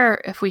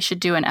wonder if we should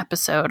do an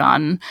episode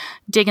on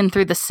digging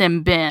through the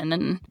Sim bin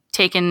and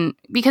taking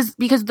because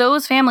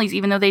those families,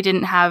 even though they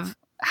didn't have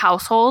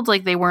households,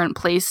 they weren't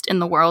placed in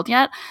the world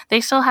yet,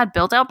 they still had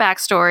built out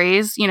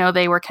backstories.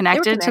 They were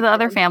connected to the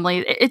other family.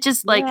 It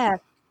just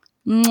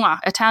mwah,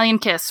 Italian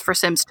kiss for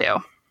Sims 2.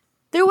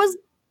 There was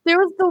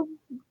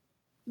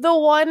the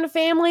one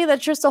family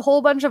that's just a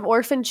whole bunch of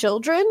orphan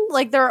children.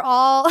 They're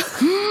all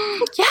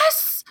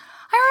yes,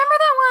 I remember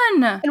that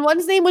one. And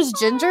one's name was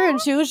Ginger,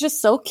 and she was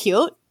just so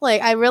cute.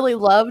 I really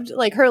loved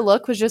her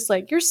look was just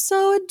you're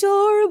so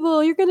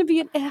adorable. You're gonna be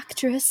an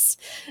actress.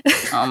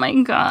 Oh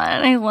my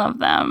god, I love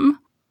them.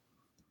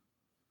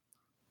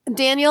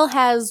 Daniel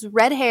has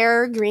red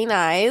hair, green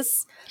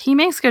eyes. He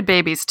makes good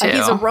babies, too.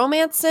 He's a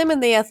romance sim in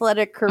the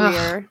athletic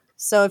career.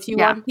 So if you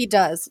want, he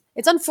does.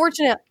 It's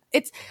unfortunate.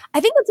 I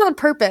think it's on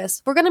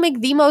purpose. We're going to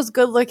make the most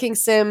good-looking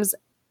Sims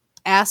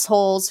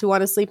assholes who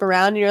want to sleep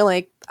around. And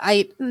you're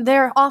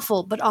they're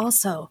awful, but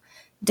also,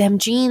 dem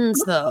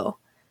jeans, though.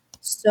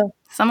 So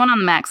someone on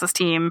the Max's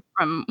team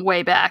from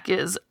way back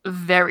is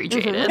very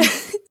jaded.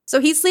 So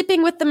he's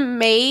sleeping with the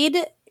maid,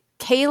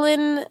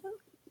 Kaylin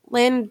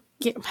we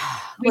get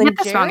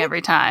this wrong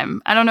every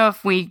time. I don't know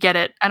if we get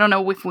it. I don't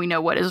know if we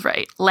know what is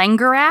right.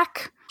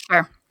 Langerak?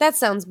 Sure. That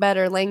sounds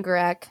better,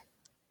 Langerak.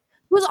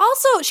 Who's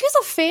also, she's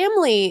a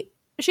family.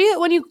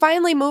 When you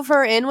finally move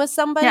her in with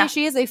somebody,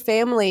 she is a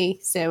family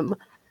sim.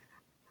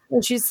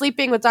 And she's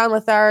sleeping with Don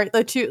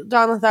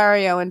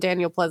Lothario and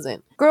Daniel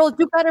Pleasant. Girl,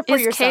 do better for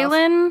yourself. Is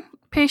Kaylin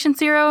patient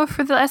zero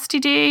for the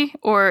STD,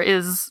 or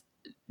is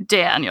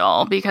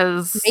Daniel?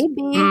 Because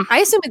maybe. I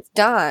assume it's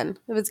Don,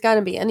 if it's got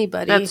to be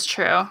anybody. That's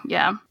true,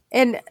 yeah.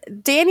 And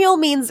Daniel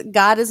means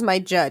God is my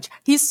judge.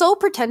 He's so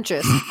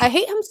pretentious. I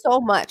hate him so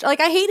much.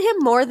 Like, I hate him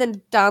more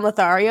than Don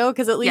Lothario,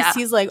 because at least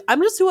he's like,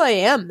 I'm just who I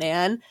am,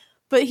 man.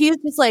 But he's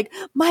just like,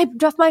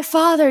 my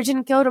father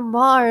didn't go to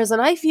Mars,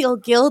 and I feel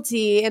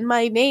guilty, and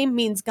my name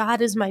means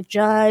God is my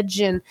judge,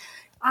 and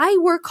I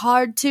work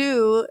hard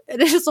too.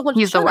 And it's just so much.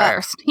 He's the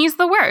worst. He's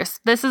the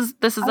worst. This is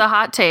a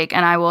hot take,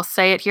 and I will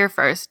say it here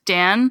first.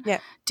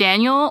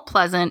 Daniel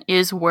Pleasant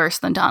is worse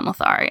than Don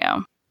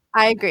Lothario.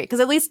 I agree, because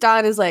at least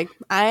Don is like,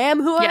 I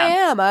am who I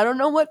am. I don't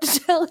know what to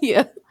tell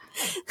you.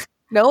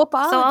 No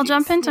apologies. So I'll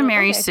jump into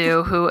Mary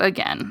Sue, who,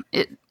 again,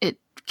 it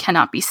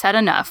cannot be said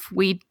enough.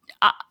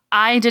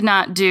 I did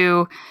not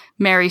do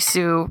Mary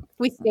Sue.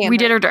 We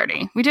did her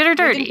dirty.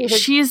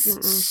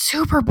 She's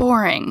super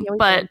boring,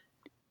 but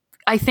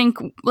I think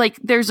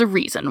there's a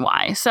reason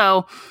why.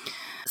 So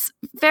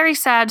very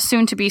sad,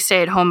 soon to be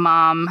stay-at-home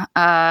mom,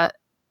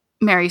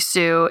 Mary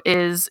Sue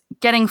is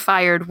getting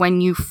fired when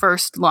you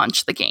first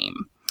launch the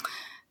game.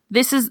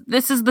 This is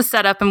the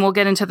setup, and we'll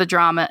get into the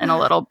drama in a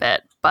little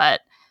bit,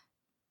 but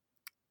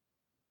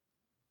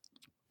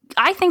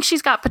I think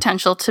she's got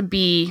potential to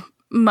be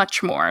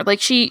much more.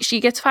 Like, she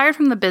gets fired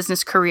from the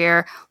business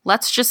career.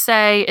 Let's just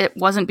say it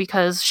wasn't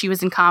because she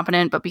was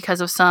incompetent, but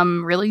because of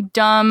some really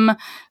dumb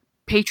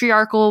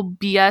patriarchal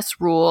BS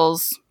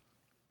rules.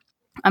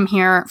 I'm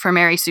here for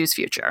Mary Sue's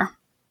future.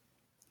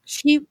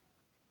 She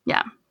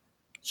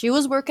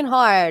was working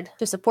hard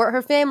to support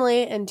her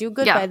family and do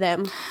good by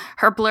them.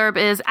 Her blurb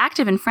is,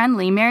 active and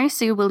friendly, Mary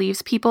Sue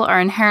believes people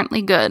are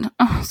inherently good.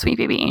 Oh, sweet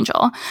baby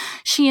angel.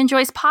 She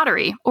enjoys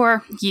pottery,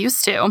 or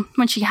used to,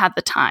 when she had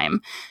the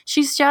time.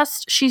 She's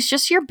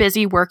just your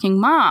busy working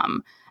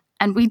mom.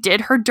 And we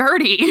did her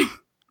dirty.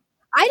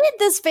 I did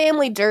this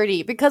family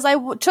dirty because I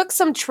took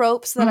some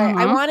tropes that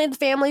I wanted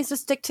families to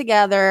stick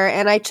together,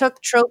 and I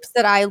took tropes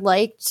that I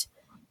liked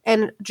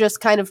and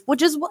just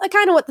which is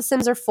kind of what the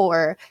Sims are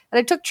for. And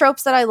I took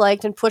tropes that I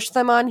liked and pushed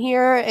them on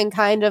here and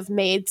kind of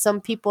made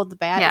some people the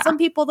bad, some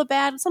people the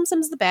bad, some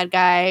Sims the bad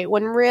guy,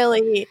 when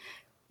really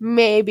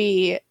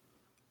maybe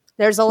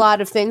there's a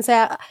lot of things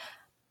that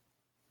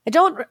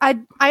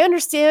I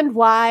understand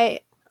why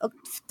a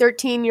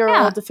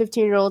 13-year-old to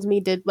 15-year-old me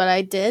did what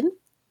I did,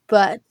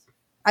 but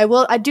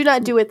I do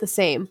not do it the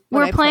same.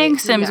 We're playing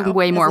Sims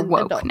way more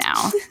woke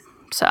now.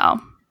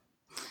 So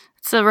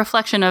it's a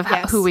reflection of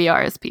who we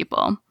are as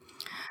people.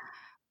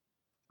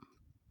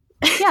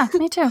 Yeah,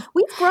 me too.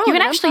 We've grown. You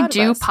can actually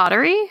do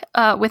pottery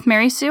with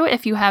Mary Sue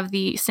if you have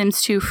the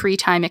Sims 2 free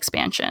time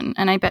expansion,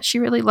 and I bet she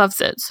really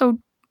loves it. So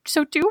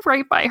do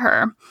right by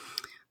her.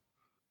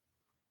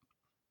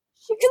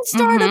 She can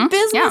start a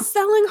business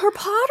selling her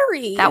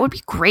pottery. That would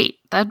be great.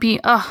 That'd be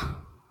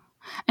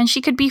and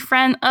she could be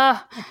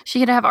she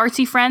could have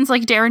artsy friends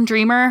like Darren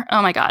Dreamer.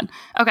 Oh my god.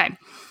 Okay.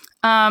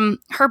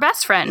 Her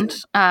best friend,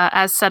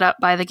 as set up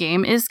by the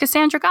game, is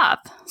Cassandra Goth.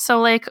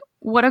 So,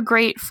 what a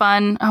great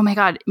fun. Oh my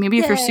god. Maybe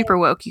if you're super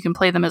woke, you can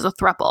play them as a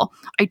throuple.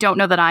 I don't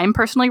know that I'm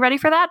personally ready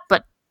for that,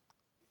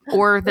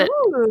 or that.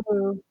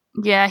 Ooh.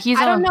 Yeah,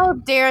 I don't know if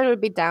Darren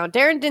would be down.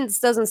 Darren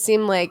doesn't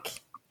seem like.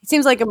 He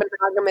seems like a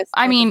monogamous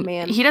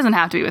man. He doesn't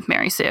have to be with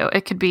Mary Sue.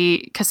 It could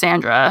be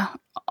Cassandra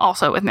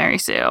also with Mary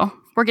Sue.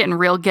 We're getting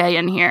real gay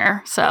in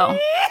here. So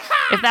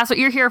if that's what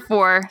you're here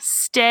for,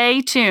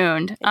 stay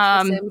tuned.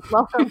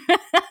 Welcome.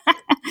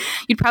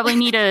 You'd probably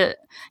need a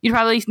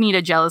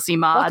jealousy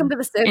mod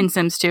in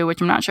Sims 2, which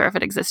I'm not sure if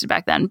it existed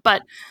back then.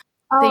 But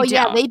they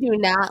do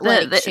not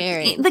like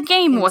sharing. The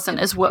game wasn't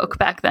as woke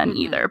back then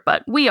either,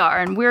 but we are,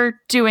 and we're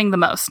doing the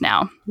most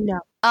now. No.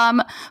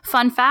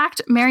 Fun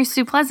fact, Mary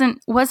Sue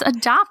Pleasant was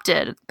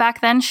adopted.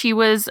 Back then she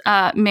was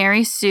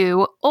Mary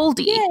Sue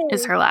Oldie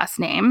is her last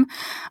name.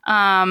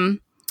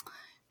 I'm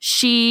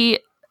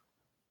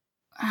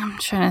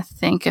trying to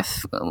think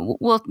if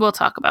we'll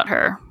talk about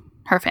her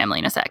family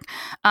in a sec.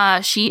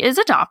 She is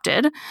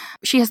adopted.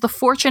 She has the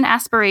fortune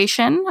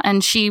aspiration,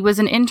 and she was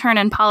an intern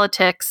in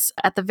politics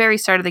at the very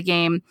start of the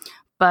game.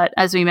 But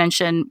as we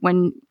mentioned,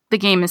 when the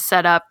game is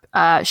set up,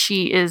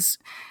 she is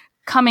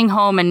coming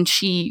home and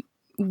she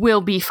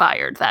will be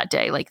fired that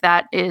day.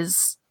 That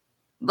is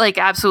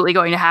absolutely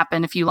going to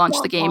happen if you launch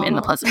the game in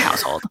the Pleasant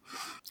household.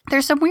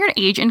 There's some weird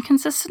age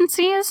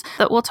inconsistencies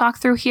that we'll talk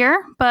through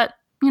here, but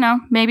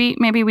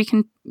maybe we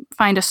can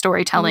find a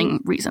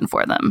storytelling reason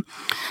for them.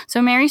 So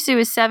Mary Sue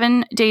is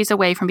 7 days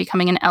away from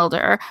becoming an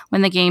elder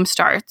when the game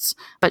starts,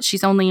 but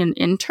she's only an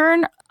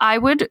intern. I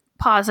would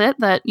posit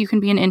that you can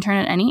be an intern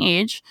at any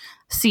age.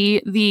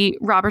 See the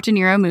Robert De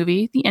Niro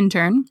movie, The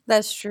Intern.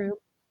 That's true.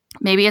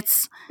 Maybe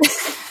it's...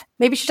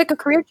 Maybe she took a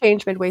career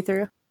change midway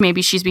through.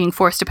 Maybe she's being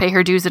forced to pay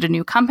her dues at a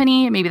new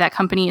company. Maybe that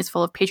company is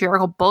full of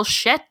patriarchal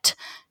bullshit.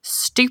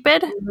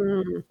 Stupid.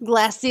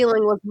 Glass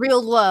ceiling was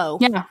real low.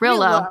 Yeah, real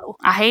low.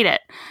 I hate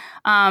it.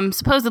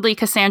 Supposedly,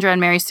 Cassandra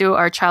and Mary Sue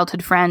are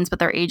childhood friends, but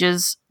their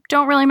ages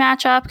don't really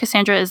match up.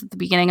 Cassandra is at the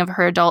beginning of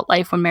her adult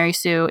life when Mary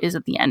Sue is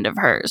at the end of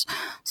hers.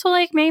 So,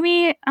 like,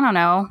 maybe, I don't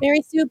know.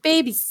 Mary Sue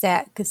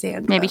babysat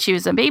Cassandra. Maybe she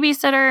was a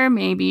babysitter.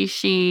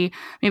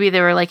 Maybe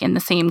they were, like, in the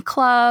same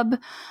club.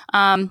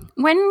 When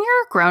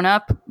you're grown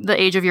up, the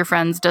age of your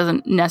friends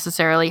doesn't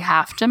necessarily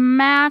have to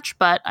match,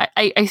 but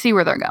I see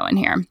where they're going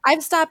here.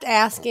 I've stopped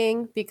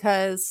asking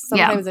because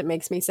sometimes it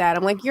makes me sad.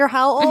 I'm like, you're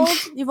how old?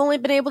 You've only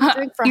been able to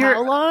drink for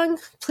how long?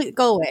 Please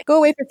go away. Go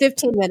away for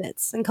 15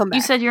 minutes and come back.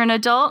 You said you're an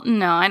adult?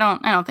 No, I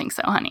don't think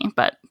so, honey,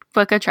 but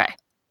go try.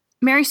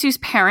 Mary Sue's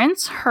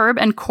parents, Herb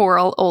and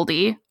Coral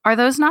Oldie, are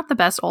those not the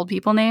best old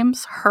people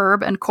names?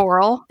 Herb and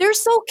Coral? They're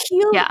so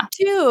cute,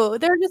 too.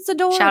 They're just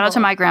adorable. Shout out to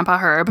my grandpa,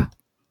 Herb.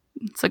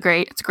 It's a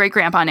great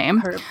grandpa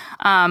name. Herb.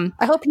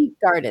 I hope he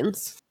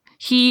gardens.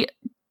 He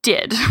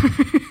did.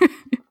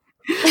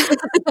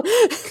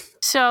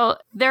 So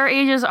their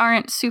ages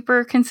aren't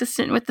super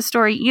consistent with the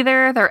story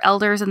either. They're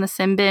elders in the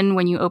sim bin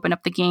when you open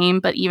up the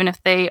game, but even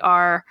if they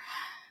are...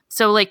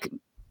 So, like,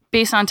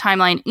 based on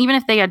timeline, even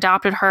if they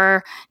adopted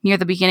her near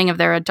the beginning of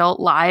their adult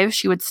lives,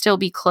 she would still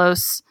be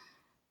close.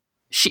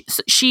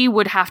 She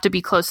would have to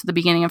be close to the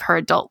beginning of her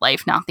adult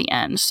life, not the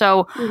end.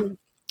 So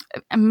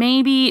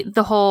maybe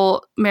the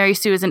whole Mary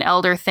Sue is an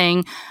elder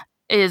thing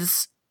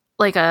is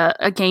like a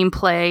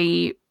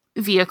gameplay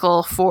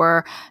vehicle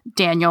for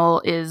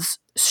Daniel is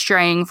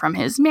straying from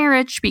his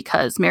marriage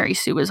because Mary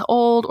Sue is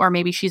old, or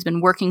maybe she's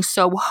been working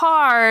so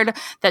hard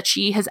that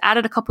she has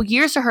added a couple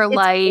years to her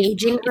life.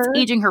 It's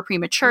aging her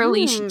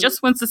prematurely. She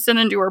just wants to sit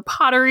and do her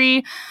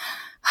pottery.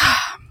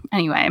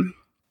 Anyway.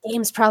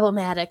 Game's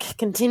problematic.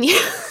 Continue.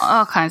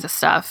 All kinds of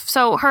stuff.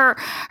 So her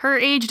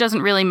age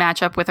doesn't really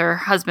match up with her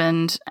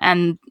husband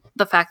and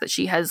the fact that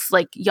she has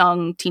like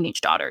young teenage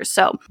daughters.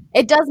 So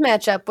it does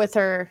match up with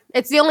her.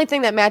 It's the only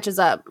thing that matches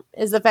up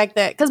is the fact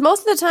that, because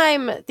most of the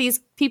time these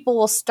people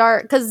will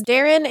start, because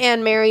Darren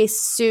and Mary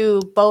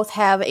Sue both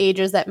have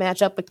ages that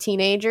match up with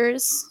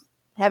teenagers,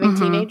 having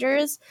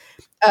teenagers.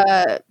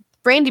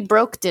 Brandy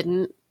Broke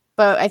didn't,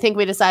 but I think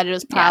we decided it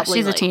was probably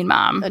she's a teen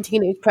mom. A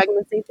teenage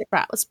pregnancy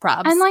was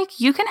probs. And like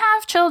you can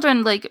have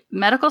children, like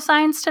medical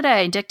science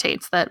today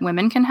dictates that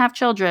women can have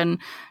children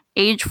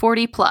age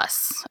 40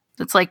 plus.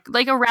 It's like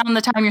around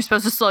the time you're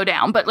supposed to slow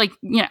down, but like,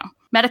 you know,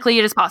 medically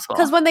it is possible.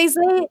 Because when they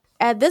say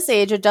at this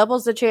age, it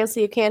doubles the chance that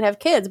you can't have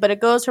kids, but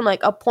it goes from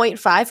like a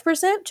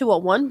 0.5% to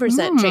a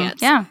 1%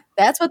 chance. Yeah.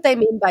 That's what they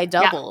mean by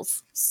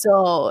doubles. Yeah.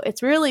 So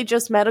it's really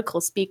just medical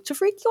speak to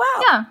freak you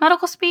out. Yeah,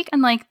 medical speak.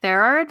 And like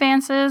there are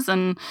advances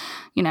and,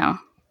 you know,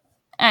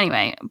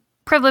 anyway,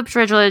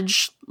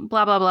 privilege,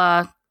 blah, blah,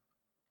 blah.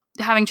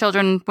 Having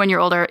children when you're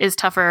older is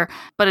tougher,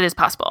 but it is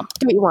possible.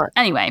 Do what you want.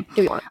 Anyway.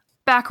 Do what you want.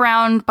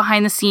 Background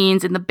behind the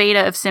scenes in the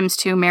beta of Sims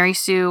 2, Mary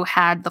Sue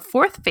had the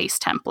 4th face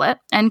template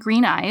and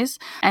green eyes,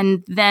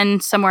 and then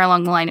somewhere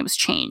along the line it was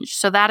changed.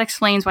 So that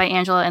explains why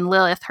Angela and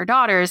Lilith, her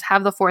daughters,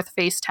 have the 4th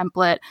face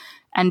template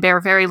and bear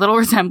very little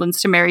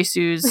resemblance to Mary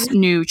Sue's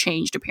new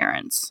changed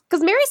appearance.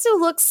 Because Mary Sue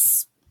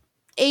looks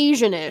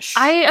Asian-ish.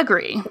 I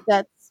agree.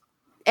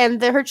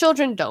 Her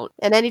children don't.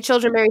 And any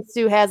children Mary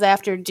Sue has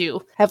after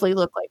do heavily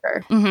look like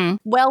her. Mm-hmm.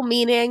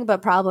 Well-meaning,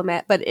 but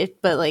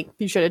problematic. But like,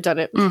 you should have done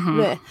it.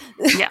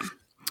 Mm-hmm. Yeah.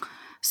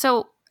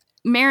 So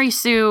Mary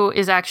Sue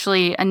is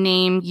actually a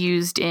name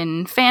used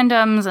in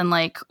fandoms and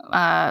like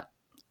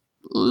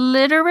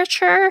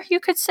literature, you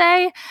could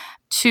say,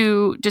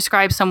 to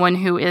describe someone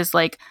who is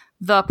like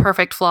the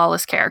perfect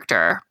flawless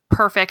character.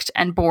 Perfect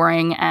and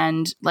boring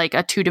and like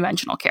a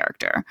 2-dimensional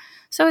character.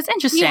 So it's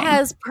interesting. She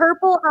has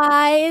purple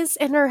eyes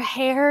and her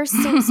hair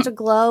seems to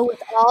glow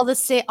with all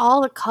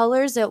the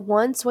colors at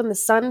once when the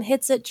sun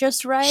hits it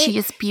just right. She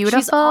is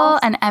beautiful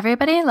and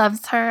everybody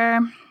loves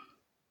her.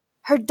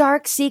 Her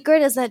dark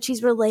secret is that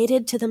she's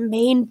related to the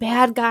main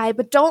bad guy,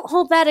 but don't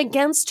hold that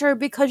against her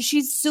because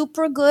she's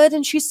super good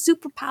and she's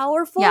super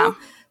powerful. Yeah.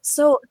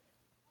 So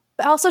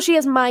also she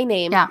has my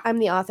name. Yeah. I'm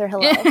the author.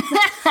 Hello.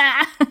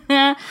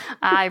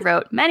 I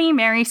wrote many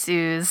Mary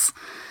Sues.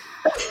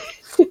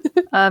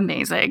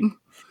 Amazing.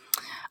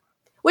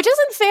 Which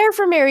isn't fair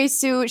for Mary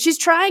Sue. She's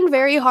trying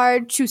very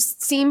hard to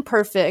seem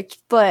perfect,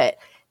 but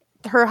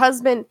her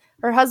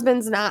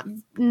husband's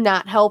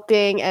not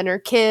helping, and her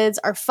kids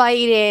are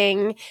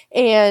fighting,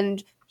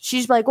 and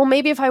she's like, well,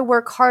 maybe if I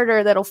work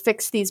harder, that'll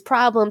fix these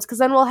problems, because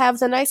then we'll have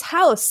the nice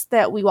house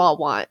that we all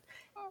want.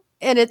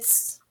 And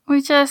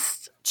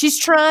she's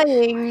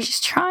trying.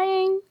 She's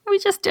trying. We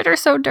just did her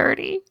so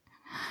dirty.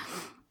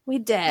 We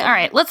did. All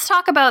right, let's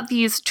talk about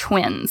these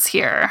twins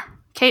here.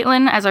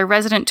 Caitlin, as our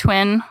resident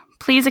twin,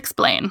 please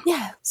explain.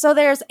 Yeah. So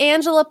there's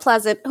Angela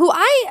Pleasant, who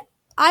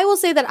I will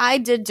say that I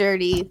did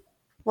dirty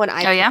when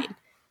I played. Yeah?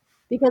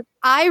 Because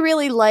I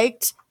really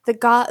liked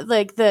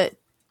the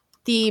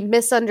the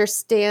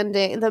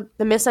misunderstanding,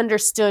 the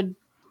misunderstood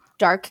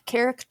dark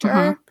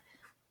character.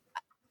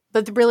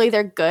 But really,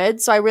 they're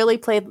good. So I really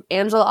played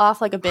Angela off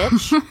like a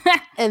bitch.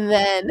 And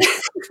then,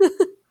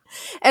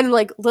 and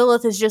like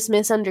Lilith is just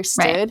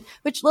misunderstood,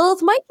 which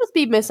Lilith might just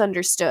be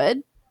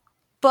misunderstood.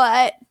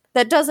 But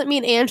that doesn't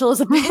mean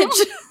Angela's a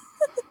bitch.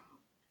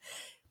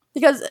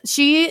 Because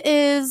she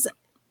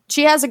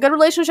has a good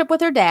relationship with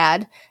her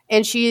dad.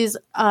 And she's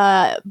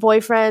her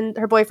boyfriend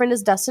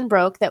is Dustin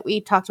Broke that we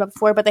talked about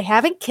before, but they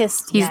haven't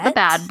kissed yet. He's the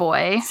bad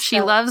boy. So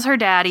she loves her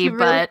daddy,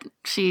 but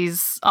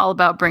she's all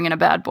about bringing a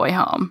bad boy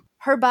home.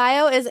 Her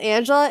bio is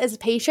Angela is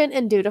patient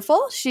and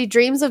dutiful. She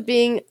dreams of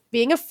being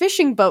a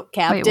fishing boat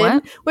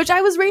captain, which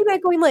I was reading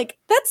that going like,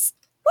 that's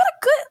what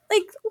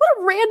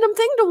a random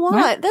thing to want.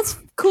 What? That's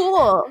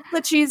cool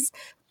that she's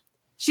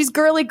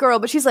girly girl,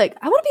 but she's like,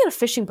 I want to be on a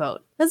fishing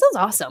boat. That sounds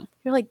awesome.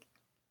 You're like,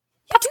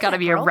 that's got to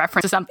be a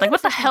reference to something.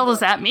 What the hell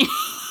does that mean?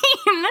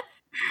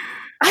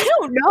 I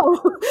don't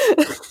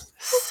know.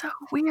 So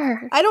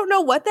weird. I don't know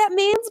what that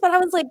means, but I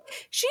was like,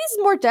 she's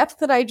more depth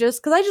than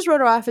because I just wrote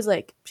her off as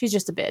like, she's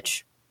just a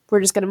bitch. We're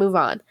just going to move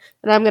on.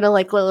 And I'm going to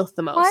like Lilith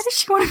the most. Why does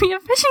she want to be a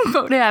fishing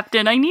boat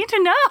captain? I need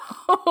to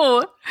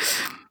know.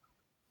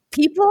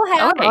 People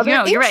have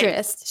other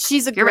interests. Right.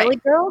 She's a girly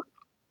girl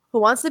who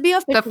wants to be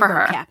a fishing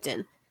boat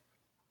captain.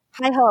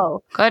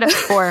 Hi-ho. Good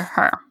for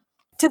her.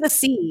 To the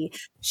sea.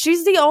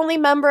 She's the only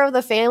member of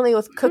the family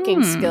with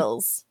cooking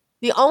skills.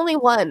 The only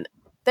one.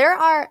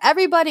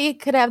 Everybody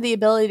could have the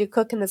ability to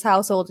cook in this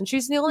household, and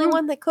she's the only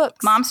one that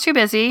cooks. Mom's too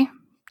busy.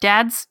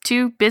 Dad's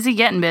too busy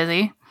getting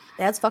busy.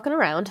 Dad's fucking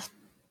around.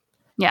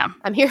 Yeah.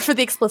 I'm here for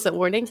the explicit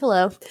warning.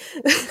 Hello.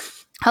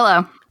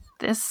 Hello.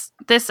 This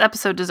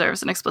episode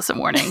deserves an explicit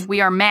warning.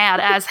 We are mad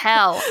as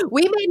hell.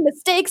 We made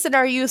mistakes in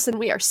our use and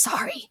we are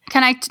sorry.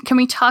 Can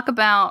we talk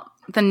about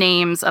the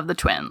names of the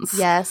twins?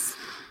 Yes.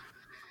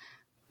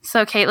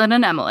 So Caitlin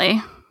and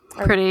Emily,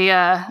 pretty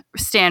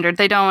standard.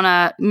 They don't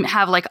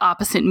have like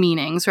opposite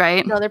meanings,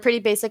 right? No, they're pretty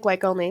basic white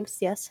girl names.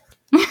 Yes.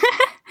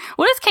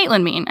 What does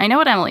Caitlin mean? I know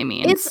what Emily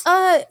means.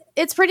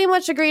 It's pretty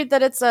much agreed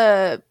that it's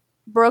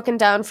broken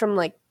down from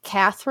like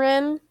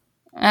Catherine.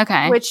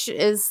 Okay. Which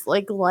is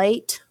like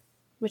light,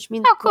 which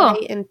means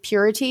light and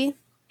purity.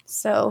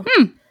 So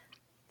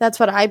that's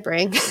what I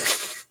bring.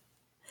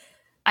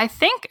 I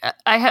think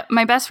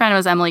my best friend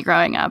was Emily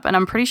growing up, and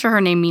I'm pretty sure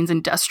her name means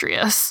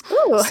industrious.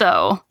 Ooh.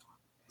 So,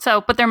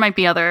 but there might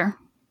be other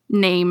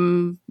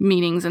name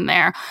meanings in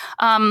there.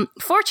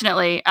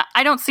 Fortunately,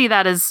 I don't see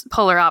that as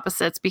polar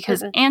opposites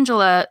because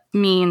Angela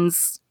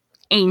means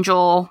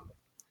angel.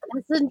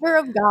 Messenger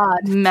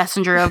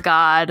of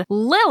God.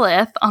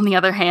 Lilith, on the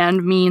other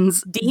hand,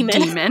 means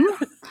demon.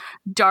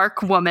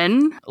 Dark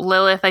woman.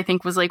 Lilith, I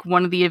think, was like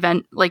one of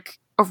the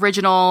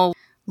original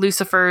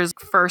Lucifer's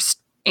first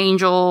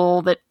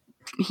angel that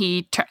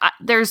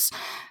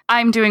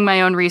I'm doing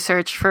my own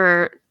research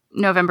for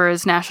November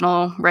is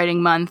National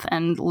Writing Month,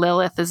 and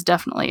Lilith is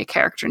definitely a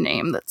character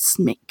name that's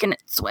making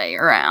its way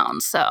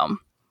around. So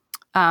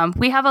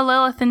we have a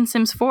Lilith in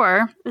Sims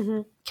 4.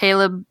 Mm-hmm.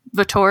 Caleb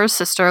Vittor's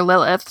sister,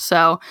 Lilith.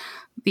 So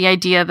the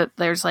idea that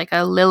there's like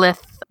a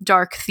Lilith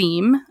dark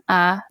theme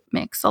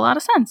makes a lot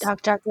of sense.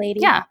 Dark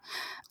lady. Yeah.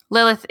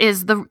 Lilith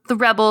is the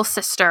rebel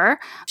sister.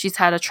 She's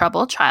had a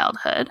troubled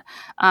childhood.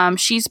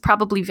 She's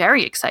probably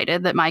very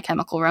excited that My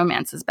Chemical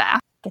Romance is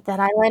back. Get that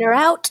eyeliner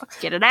out.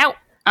 Get it out.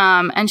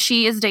 And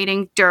she is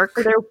dating Dirk.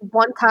 For their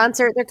one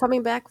concert they're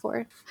coming back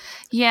for.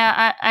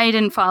 Yeah, I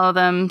didn't follow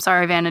them.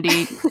 Sorry,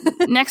 Vanity.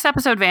 Next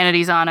episode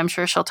Vanity's on. I'm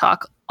sure she'll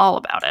talk all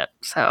about it.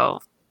 So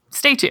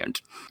stay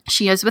tuned.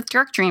 She is with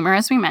Dirk Dreamer,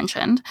 as we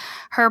mentioned.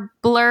 Her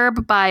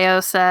blurb bio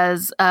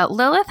says,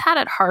 Lilith had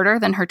it harder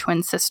than her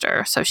twin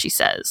sister, so she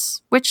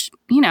says. Which,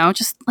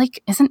 just,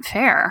 isn't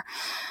fair.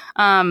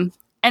 And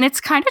it's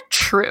kind of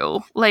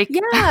true.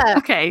 Yeah.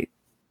 Okay,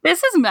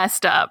 this is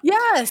messed up.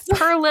 Yes.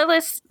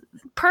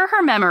 Per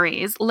her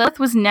memories, Lilith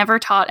was never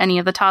taught any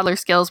of the toddler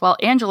skills while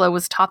Angela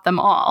was taught them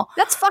all.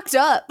 That's fucked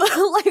up.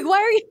 Why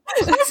are you...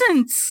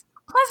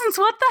 Pleasance,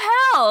 what the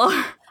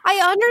hell?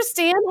 I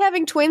understand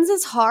having twins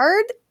is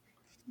hard,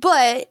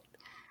 but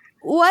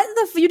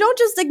you don't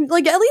just,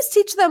 at least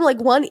teach them,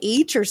 one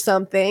each or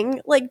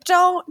something.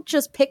 Don't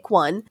just pick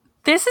one.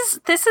 This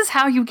is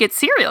how you get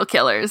serial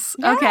killers,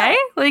 okay?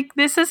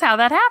 This is how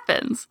that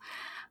happens.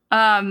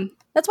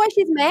 That's why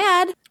she's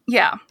mad.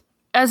 Yeah.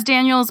 As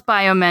Daniel's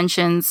bio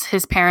mentions,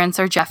 his parents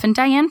are Jeff and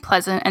Diane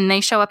Pleasant, and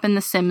they show up in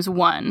The Sims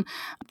 1.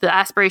 The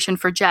aspiration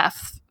for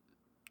Jeff,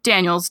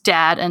 Daniel's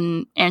dad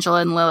and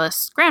Angela and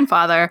Lilith's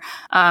grandfather,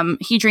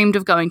 he dreamed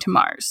of going to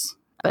Mars,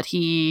 but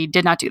he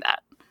did not do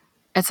that.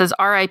 It says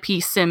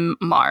RIP Sim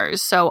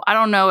Mars. So I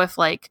don't know if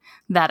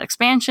that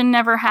expansion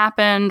never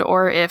happened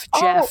or if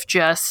Jeff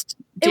just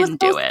didn't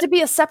do it. It was supposed to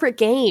be a separate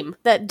game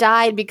that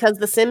died because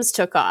The Sims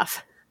took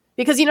off.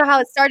 Because you know how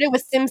it started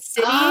with Sim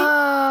City?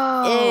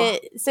 Oh.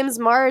 Sims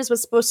Mars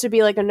was supposed to be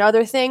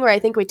another thing where I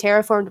think we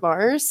terraformed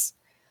Mars.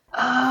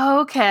 Oh,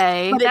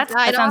 okay. That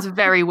sounds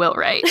very Will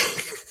Wright.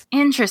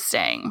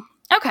 Interesting.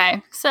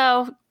 Okay,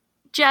 so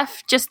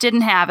Jeff just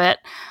didn't have it.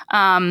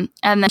 And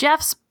then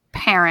Jeff's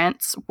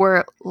parents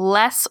were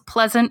less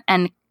pleasant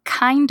and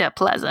kinda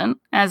pleasant,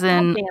 as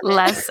in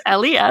less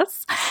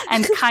LES,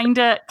 and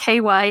kinda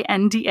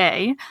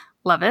KYNDA.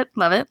 Love it,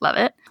 love it, love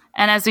it.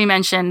 And as we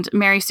mentioned,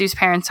 Mary Sue's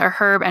parents are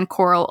Herb and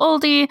Coral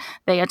Oldie.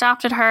 They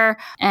adopted her.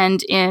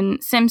 And in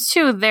Sims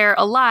 2, they're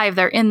alive.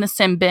 They're in the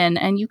Sim bin,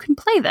 and you can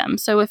play them.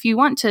 So if you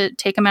want to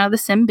take them out of the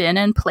Sim bin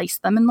and place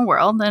them in the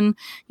world, then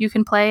you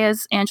can play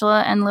as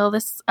Angela and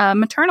Lilith's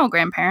maternal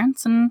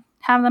grandparents and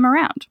have them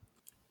around.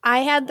 I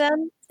had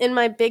them in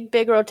my big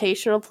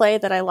rotational play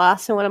that I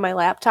lost in one of my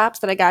laptops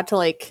that I got to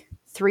like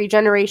 3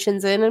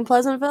 generations in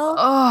Pleasantville.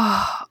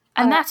 Oh,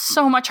 and that's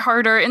so much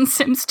harder in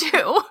Sims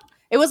 2.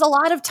 It was a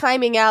lot of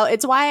timing out.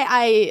 It's why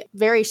I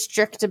very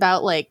strict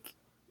about like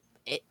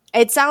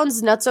it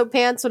sounds nutso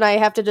pants when I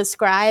have to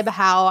describe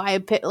how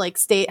I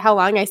how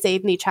long I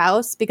stayed in each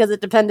house, because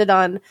it depended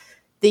on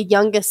the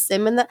youngest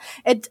sim in the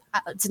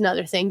it's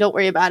another thing, don't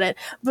worry about it.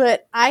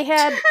 But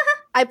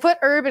I put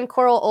Herb and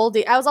Coral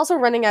Oldie. I was also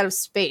running out of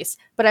space,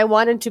 but I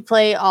wanted to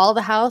play all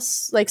the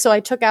house, so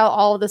I took out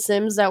all of the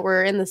Sims that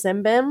were in the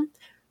Sim bin.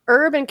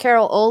 Herb and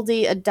Carol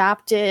Oldie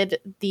adopted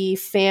the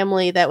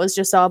family that was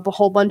just a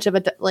whole bunch of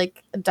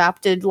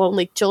adopted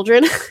lonely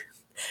children.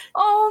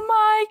 Oh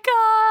my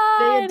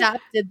God! They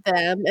adopted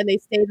them and they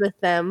stayed with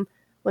them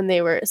when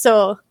they were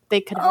so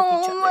they could help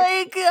each other. Oh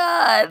my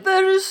God,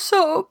 that is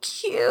so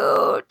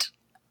cute!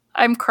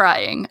 I'm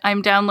crying.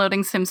 I'm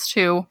downloading Sims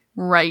 2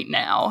 right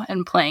now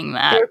and playing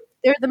that.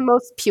 They're the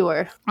most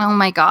pure. Oh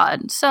my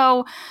God!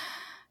 So.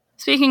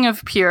 Speaking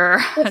of pure,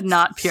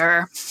 not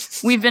pure,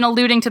 we've been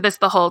alluding to this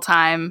the whole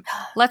time.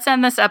 Let's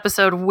end this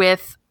episode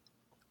with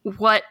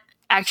what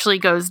actually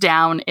goes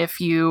down if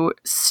you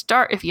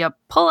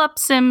pull up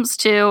Sims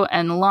 2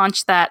 and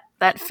launch that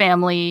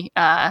family,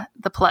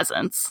 the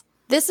Pleasants.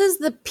 This is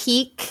the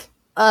peak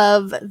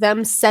of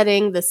them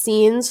setting the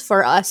scenes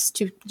for us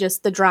to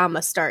just the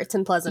drama starts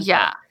in Pleasantville.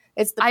 Yeah.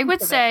 I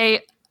would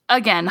say,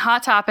 again,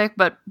 hot topic,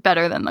 but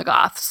better than the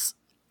Goths.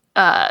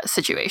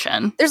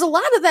 Situation. There's a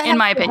lot of that in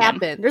my opinion.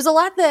 Happen. There's a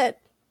lot that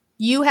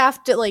you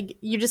have to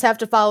you just have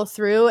to follow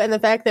through, and the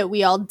fact that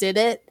we all did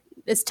it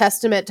is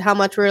testament to how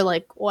much we're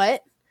like,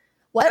 what?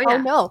 Oh,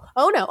 yeah.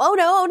 Oh no.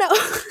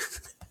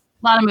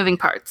 A lot of moving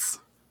parts.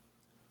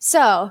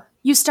 So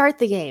you start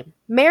the game.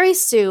 Mary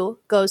Sue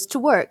goes to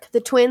work.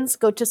 The twins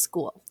go to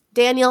school.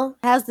 Daniel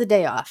has the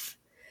day off.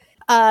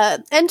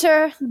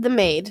 Enter the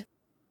maid.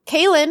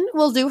 Kaylin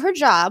will do her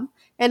job,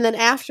 and then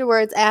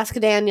afterwards ask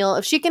Daniel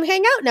if she can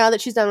hang out now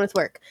that she's done with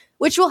work,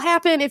 which will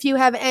happen if you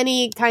have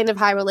any kind of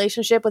high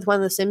relationship with one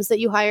of the Sims that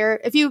you hire.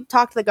 If you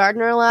talk to the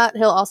gardener a lot,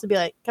 he'll also be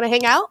like, can I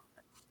hang out?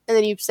 And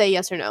then you say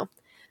yes or no.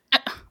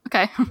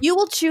 Okay. You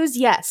will choose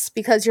yes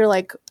because you're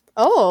like,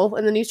 oh,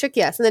 and then you check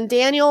yes. And then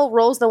Daniel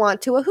rolls the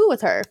want to wahoo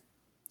with her.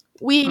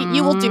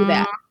 You will do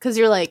that because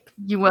you're like,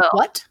 you will.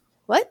 What?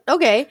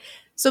 Okay.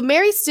 So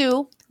Mary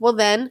Sue will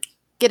then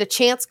get a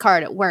chance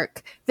card at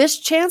work. This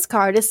chance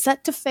card is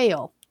set to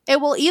fail. It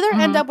will either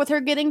end up with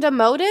her getting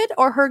demoted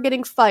or her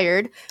getting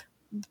fired.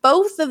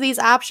 Both of these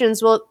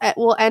options will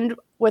end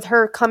with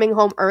her coming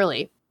home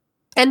early.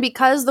 And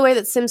because the way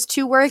that Sims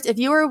 2 worked, if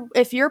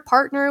your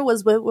partner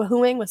was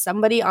wahooing with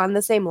somebody on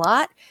the same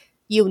lot,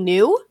 you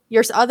knew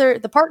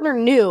the partner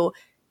knew,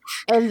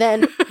 and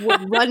then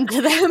would run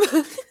to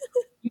them.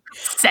 You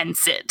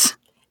sense it.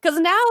 Because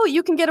now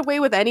you can get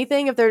away with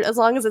anything as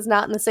long as it's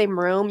not in the same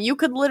room. You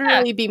could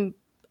literally be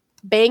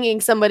banging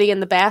somebody in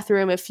the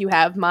bathroom if you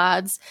have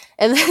mods,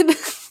 and then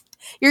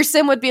your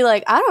Sim would be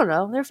like, I don't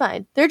know, they're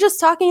fine. They're just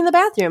talking in the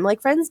bathroom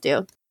like friends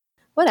do.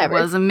 Whatever.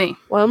 It wasn't me.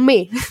 Well,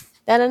 me.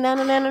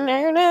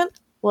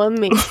 Well,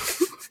 me.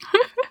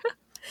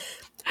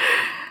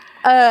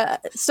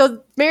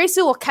 So Mary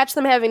Sue will catch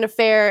them having an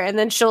affair, and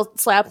then she'll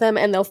slap them,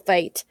 and they'll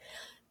fight.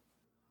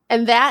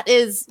 And that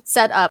is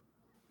set up.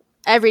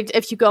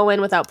 If you go in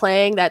without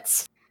playing,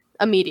 that's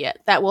immediate.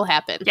 That will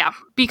happen. Yeah,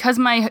 because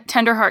my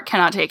tender heart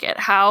cannot take it.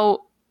 How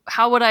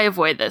would I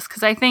avoid this?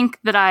 Because I think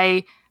that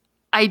I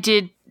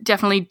did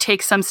definitely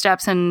take some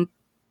steps, and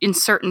in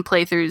certain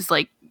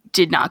playthroughs,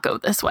 did not go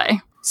this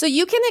way. So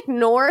you can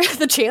ignore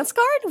the chance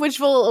card, which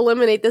will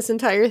eliminate this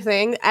entire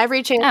thing.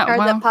 Every chance card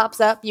that pops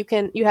up,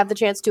 you have the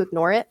chance to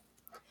ignore it.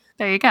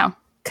 There you go.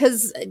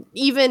 Because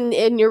even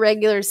in your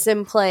regular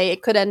Sim play,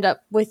 it could end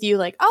up with you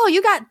like, oh,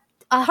 you got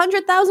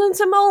 100,000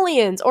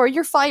 simoleons, or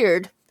you're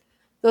fired.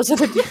 Those are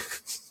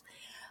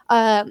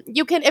the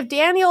you can, if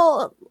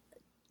Daniel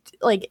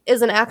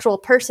is an actual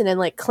person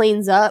and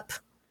cleans up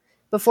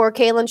before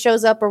Kaylin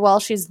shows up or while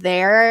she's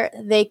there,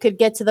 they could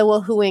get to the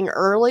wahooing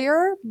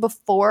earlier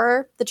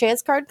before the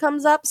chance card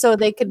comes up, so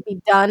they could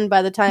be done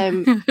by the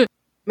time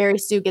Mary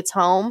Sue gets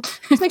home.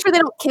 Just make sure they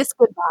don't kiss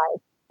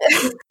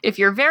goodbye. If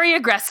you're very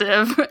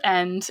aggressive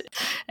and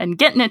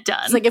getting it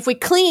done. It's if we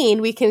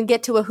clean, we can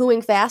get to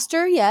wahooing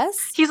faster,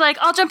 yes. He's like,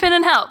 I'll jump in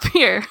and help.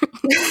 Here,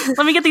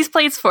 let me get these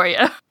plates for you.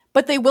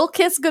 But they will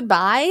kiss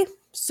goodbye,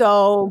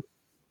 so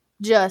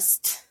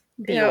just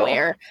be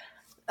aware.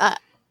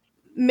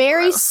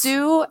 Mary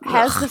Sue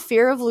has the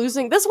fear of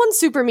losing. This one's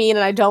super mean,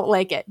 and I don't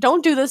like it.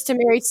 Don't do this to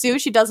Mary Sue.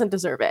 She doesn't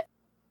deserve it.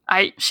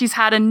 She's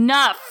had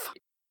enough.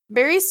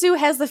 Mary Sue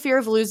has the fear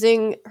of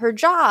losing her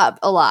job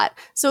a lot.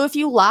 So if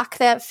you lock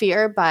that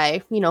fear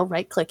by,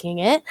 right-clicking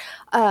it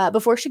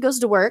before she goes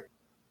to work,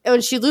 and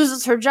when she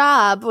loses her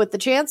job with the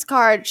chance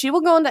card, she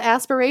will go into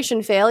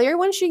aspiration failure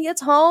when she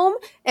gets home,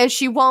 and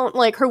she won't,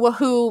 her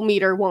woohoo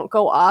meter won't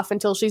go off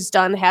until she's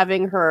done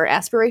having her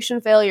aspiration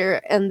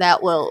failure, and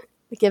that will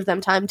give them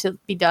time to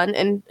be done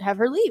and have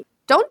her leave.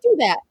 Don't do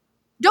that.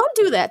 Don't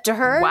do that to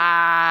her.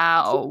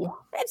 Wow.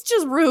 It's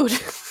just rude.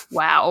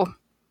 Wow.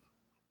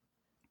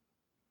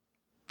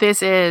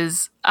 This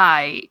is,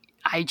 I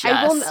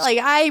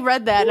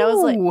read that and I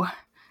was like,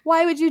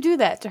 why would you do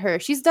that to her?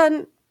 She's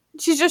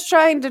just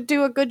trying to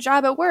do a good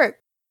job at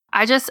work.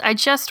 I just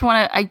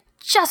want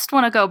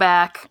to go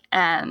back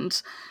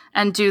and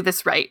do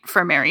this right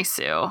for Mary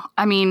Sue.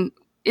 I mean,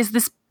 is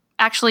this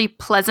actually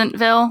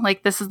Pleasantville?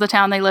 Like, this is the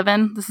town they live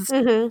in? This is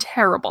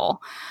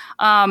terrible.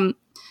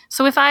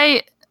 So if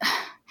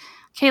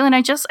Caitlin,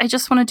 I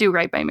just want to do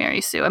right by Mary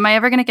Sue. Am I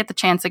ever going to get the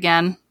chance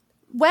again?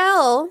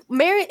 Well,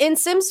 in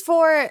Sims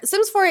 4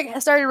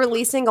 started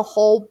releasing a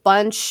whole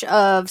bunch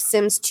of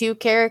Sims 2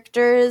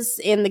 characters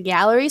in the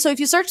gallery. So if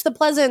you search the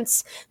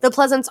Pleasants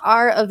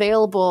are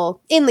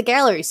available in the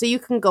gallery. So you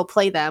can go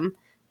play them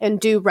and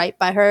do right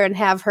by her and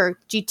have her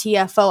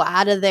GTFO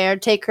out of there,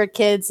 take her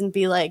kids and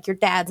be like, your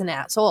dad's an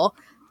asshole.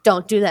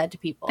 Don't do that to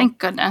people. Thank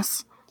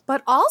goodness.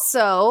 But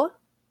also,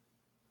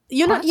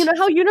 you know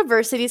how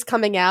University's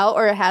coming out,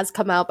 or it has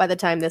come out by the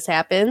time this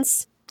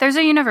happens? There's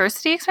a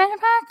University expansion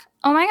pack?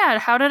 Oh my god,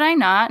 how did I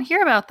not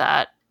hear about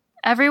that?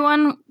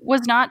 Everyone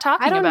was not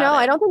talking about it. I don't know.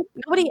 I don't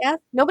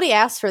think nobody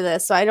asked for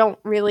this, so I don't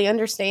really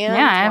understand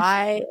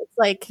why. It's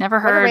like never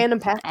heard random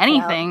pack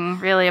anything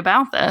really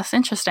about this.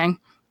 Interesting.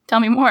 Tell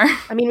me more.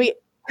 I mean,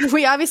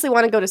 we obviously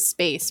want to go to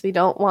space. We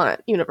don't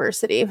want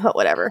University, but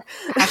whatever.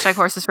 #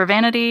 horses for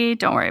vanity.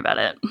 Don't worry about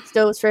it.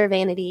 Stoves for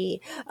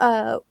vanity.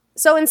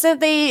 So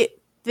instead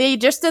they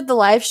just did the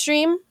live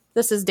stream.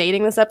 This is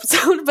dating this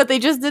episode, but they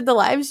just did the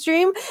live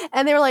stream,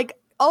 and they were like,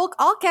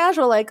 all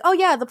casual, like, oh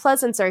yeah, the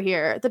Pleasants are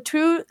here. The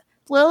two,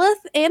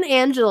 Lilith and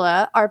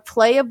Angela, are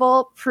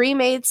playable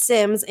pre-made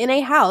Sims in a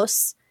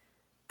house,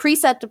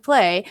 preset to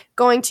play,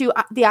 going to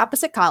the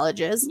opposite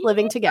colleges,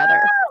 living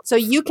together. So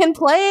you can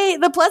play.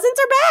 The Pleasants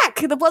are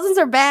back. The Pleasants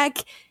are back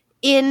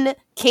in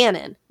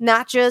canon,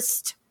 not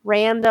just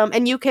random.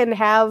 And you can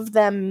have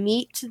them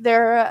meet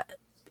their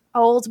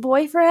old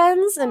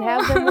boyfriends and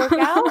have them work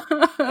out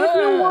if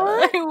you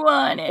want. I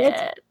want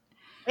it.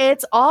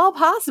 It's all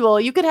possible.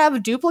 You could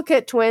have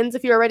duplicate twins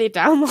if you already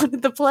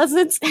downloaded the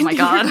Pleasants in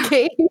your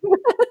game.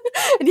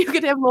 And you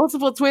could have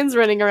multiple twins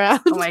running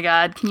around. Oh my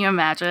god, can you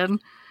imagine?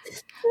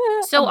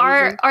 So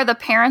are the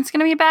parents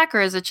going to be back,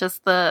 or is it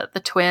just the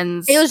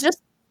twins? It was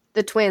just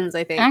the twins,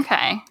 I think.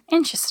 Okay,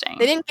 interesting.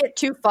 They didn't get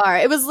too far.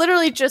 It was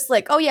literally just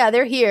like, oh yeah,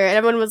 they're here. And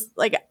everyone was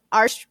like,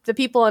 the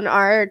people in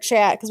our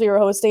chat, because we were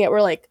hosting it,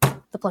 were like,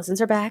 the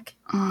Pleasants are back.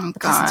 Oh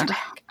god,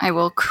 I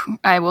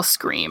will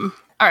scream.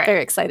 All right,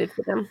 very excited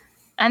for them.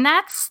 And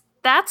that's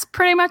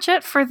pretty much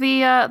it for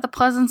the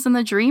Pleasants and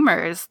the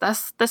Dreamers.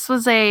 This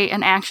was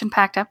an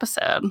action-packed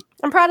episode.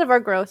 I'm proud of our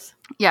growth.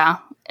 Yeah.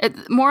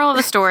 Moral of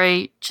the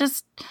story: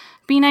 just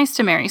be nice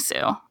to Mary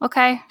Sue.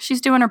 Okay,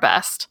 she's doing her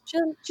best.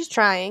 She's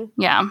trying.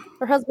 Yeah.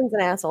 Her husband's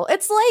an asshole.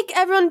 It's like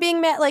everyone being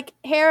mad. Like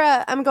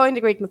Hera. I'm going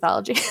to Greek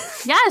mythology.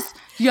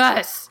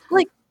 Yes.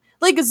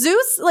 Like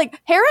Zeus,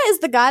 Hera is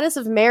the goddess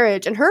of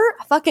marriage, and her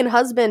fucking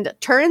husband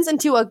turns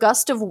into a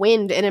gust of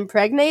wind and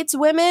impregnates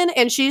women,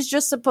 and she's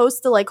just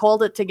supposed to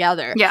hold it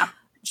together. Yeah.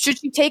 Should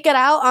she take it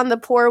out on the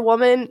poor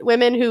women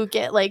who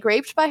get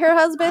raped by her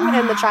husband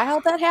and the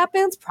child that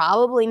happens?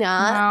 Probably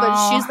not. No.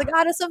 But she's the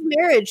goddess of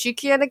marriage. She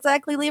can't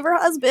exactly leave her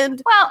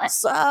husband. Well,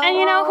 and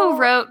you know who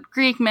wrote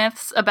Greek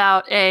myths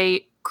about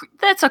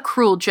that's a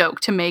cruel joke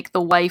to make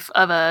the wife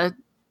of a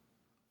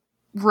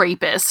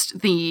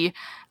rapist the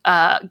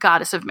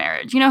goddess of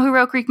marriage. You know who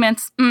wrote Greek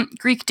myths?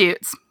 Greek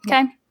dudes.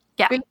 Okay?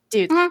 Yeah. Greek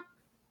dudes. Mm-hmm.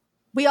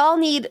 We all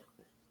need...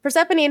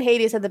 Persephone and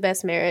Hades had the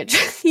best marriage.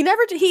 He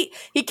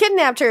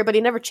kidnapped her, but he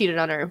never cheated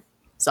on her.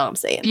 That's all I'm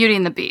saying. Beauty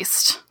and the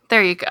Beast.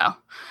 There you go.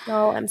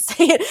 All I'm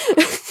saying.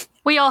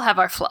 We all have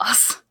our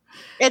flaws.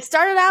 It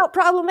started out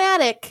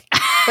problematic,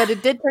 but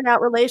it did turn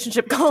out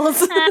relationship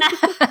goals.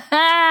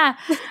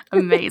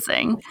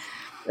 Amazing.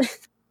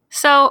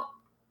 So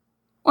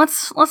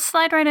let's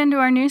slide right into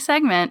our new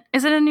segment.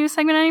 Is it a new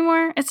segment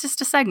anymore? It's just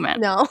a segment.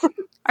 No.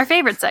 Our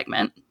favorite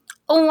segment.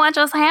 What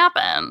just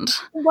happened?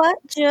 What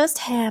just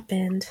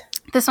happened?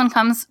 This one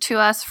comes to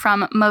us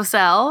from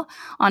Moselle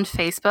on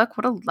Facebook.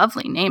 What a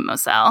lovely name,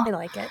 Moselle. I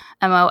like it.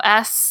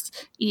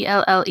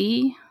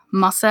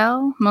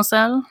 Moselle.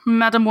 Moselle.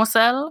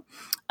 Mademoiselle.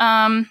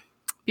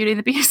 Beauty and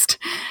the Beast.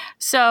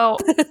 So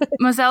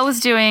Moselle was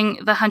doing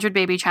the 100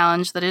 Baby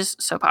Challenge that is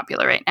so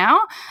popular right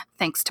now,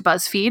 thanks to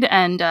BuzzFeed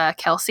and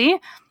Kelsey.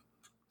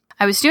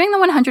 I was doing the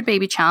 100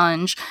 Baby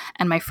Challenge,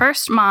 and my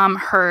first mom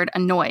heard a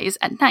noise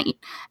at night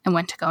and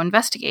went to go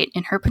investigate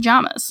in her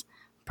pajamas.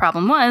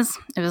 Problem was,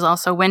 it was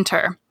also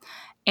winter.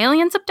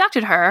 Aliens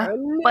abducted her,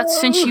 but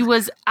since she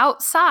was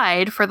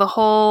outside for the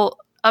whole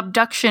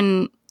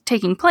abduction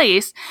taking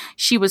place,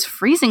 she was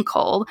freezing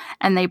cold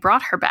and they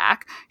brought her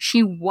back.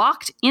 She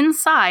walked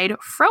inside,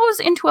 froze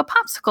into a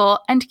popsicle,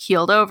 and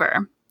keeled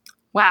over.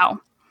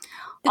 Wow.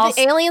 Did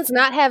the aliens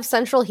not have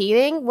central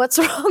heating? What's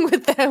wrong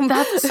with them?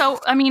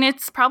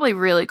 It's probably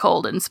really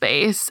cold in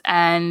space,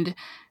 and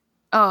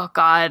oh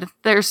God,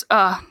 that's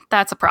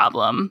a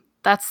problem.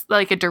 That's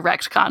like a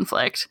direct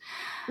conflict.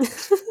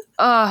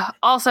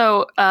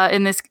 Also,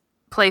 in this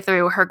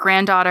playthrough, her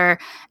granddaughter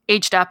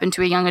aged up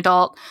into a young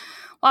adult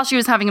while she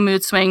was having a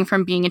mood swing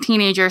from being a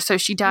teenager, so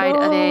she died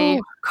of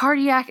a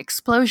cardiac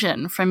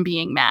explosion from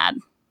being mad.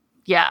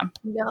 Yeah.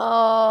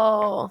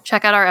 No.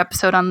 Check out our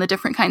episode on the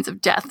different kinds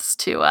of deaths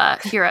to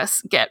hear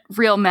us get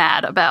real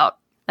mad about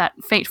that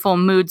fateful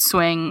mood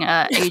swing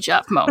age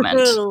up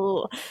moment.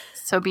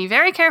 So be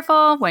very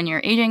careful when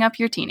you're aging up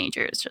your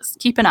teenagers. Just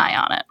keep an eye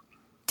on it.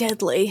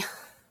 Deadly.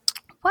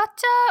 What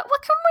can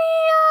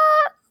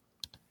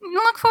we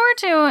look forward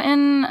to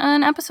in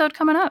an episode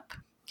coming up,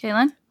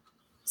 Kaylin?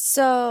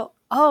 So,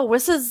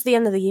 this is the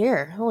end of the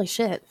year. Holy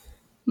shit.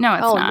 No,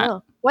 it's not.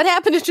 No. What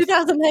happened in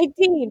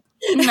 2019?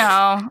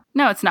 No,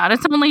 it's not.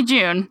 It's only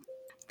June.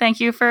 Thank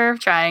you for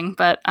trying,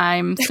 but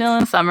I'm still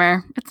in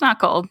summer. It's not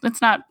cold.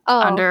 It's not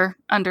under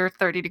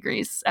 30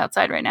 degrees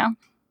outside right now.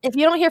 If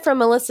you don't hear from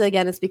Melissa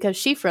again, it's because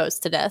she froze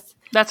to death.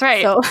 That's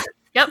right. So.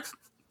 Yep.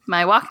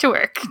 My walk to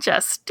work.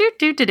 Just do,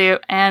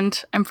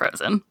 and I'm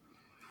frozen.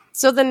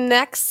 So the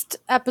next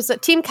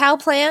episode, Team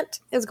Cowplant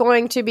is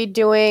going to be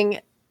doing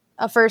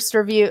a first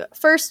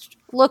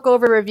look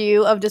over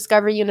review of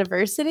Discovery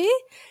University.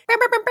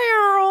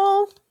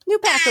 New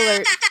pack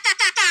alert.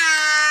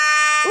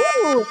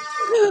 Ooh.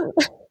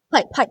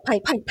 Pipe. Get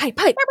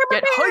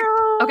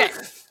hype. Okay,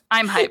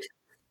 I'm hype.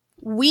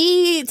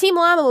 Team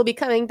Llama will be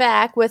coming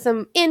back with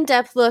an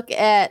in-depth look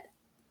at.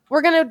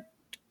 We're gonna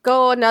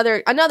go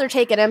another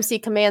take at MC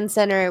Command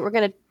Center. We're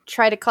gonna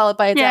try to call it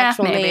by its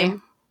actual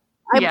name.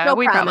 We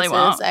probably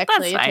won't.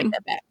 Actually, that's fine. Take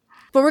that back.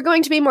 But we're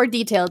going to be more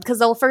detailed because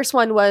the first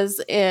one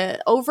was an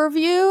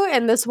overview,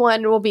 and this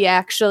one will be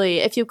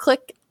actually, if you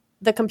click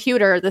the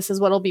computer, this is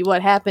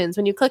what happens.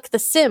 When you click the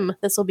sim,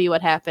 this will be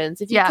what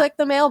happens. If you click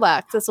the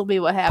mailbox, this will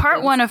be what happens.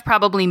 Part one of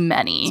probably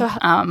many,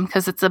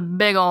 because it's a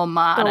big old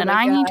mod, and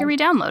I need to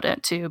re-download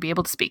it to be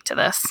able to speak to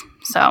this.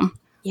 So,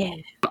 yeah.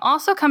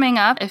 Also coming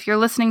up, if you're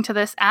listening to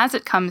this as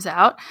it comes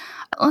out,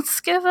 let's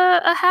give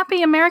a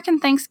happy American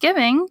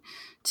Thanksgiving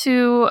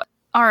to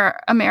our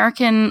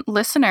American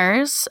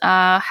listeners.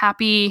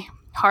 Happy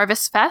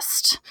Harvest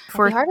Fest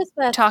for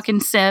talking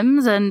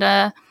Sims,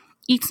 and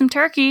eat some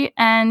turkey,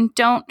 and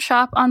don't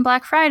shop on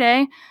Black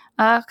Friday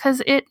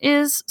because it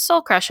is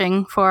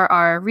soul-crushing for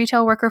our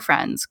retail worker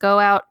friends. Go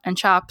out and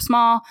shop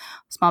Small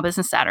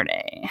Business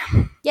Saturday.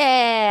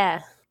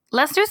 Yeah.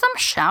 Let's do some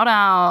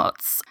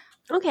shout-outs.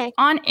 Okay.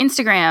 On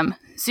Instagram,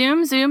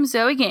 Zoom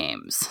Zoe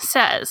Games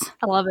says,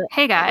 I love it.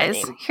 Hey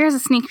guys, here's a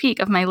sneak peek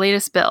of my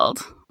latest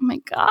build. Oh my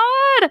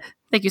God.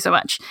 Thank you so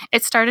much.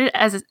 It started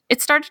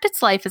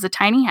its life as a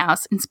tiny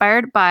house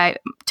inspired by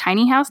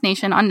Tiny House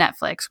Nation on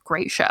Netflix.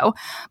 Great show.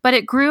 But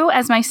it grew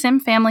as my Sim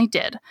family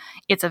did.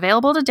 It's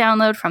available to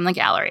download from the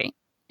gallery.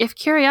 If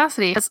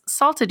curiosity has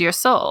salted your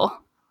soul,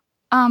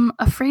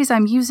 a phrase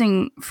I'm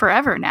using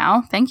forever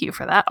now. Thank you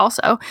for that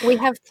also. We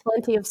have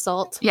plenty of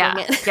salt. Yeah.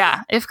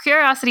 If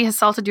curiosity has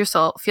salted your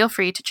soul, feel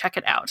free to check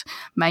it out.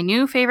 My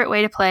new favorite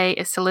way to play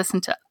is to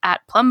listen to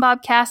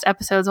 @PlumBobcast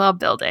episodes while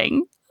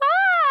building.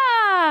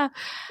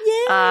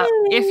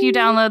 If you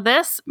download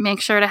this,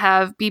 make sure to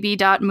have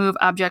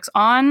bb.moveobjects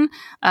on,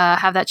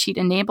 have that sheet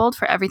enabled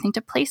for everything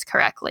to place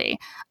correctly.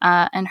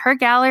 And her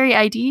gallery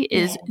ID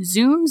is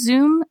Zoom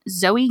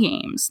Zoe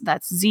Games.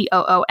 That's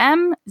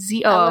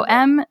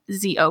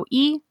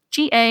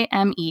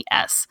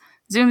ZOOMZOOMZOEGAMES.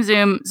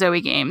 Zoom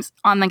Zoe Games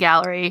on the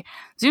gallery.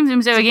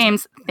 Zoom Zoe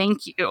Games.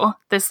 Thank you.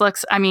 This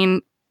looks,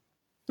 make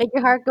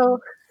your heart go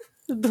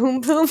boom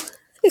boom.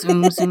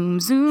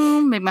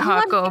 Zoom, make my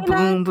heart go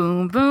boom,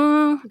 boom,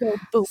 boom.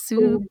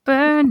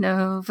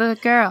 Supernova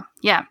girl.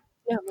 Yeah.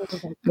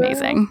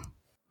 Amazing.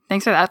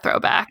 Thanks for that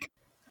throwback.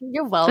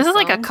 You're welcome. This is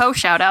like a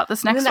co-shout out,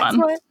 this next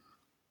one.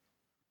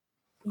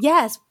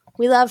 Yes,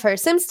 we love her.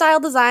 Sim Style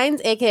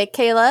Designs, aka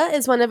Kayla,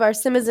 is one of our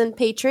Simizen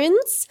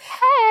patrons.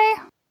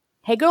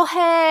 Hey girl,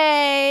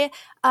 hey.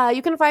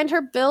 You can find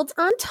her builds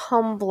on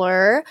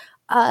Tumblr.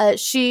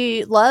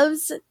 She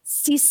loves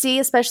CC,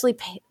 especially.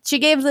 She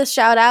gave this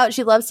shout out.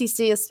 She loves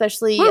CC,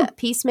 especially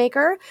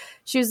Peacemaker.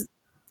 She was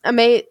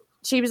amazed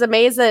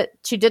that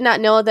she did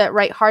not know that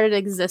Right Hearted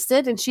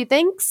existed, and she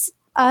thanks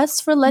us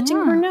for letting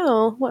her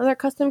know what are our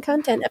custom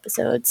content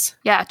episodes.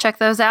 Yeah, check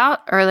those out.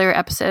 Earlier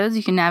episodes.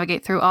 You can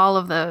navigate through all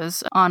of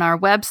those on our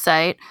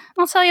website.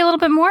 I'll tell you a little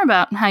bit more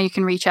about how you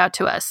can reach out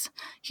to us.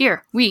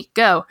 Here we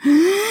go.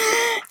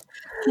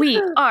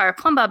 We are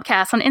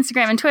PlumBobcast on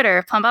Instagram and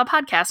Twitter, PlumBob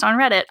Podcast on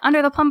Reddit,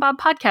 Under the PlumBob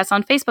Podcast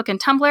on Facebook and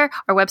Tumblr.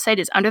 Our website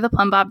is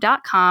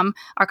undertheplumbob.com.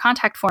 Our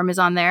contact form is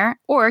on there,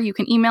 or you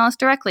can email us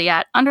directly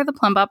at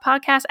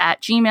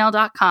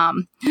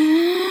undertheplumbobpodcast@gmail.com.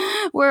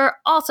 We're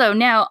also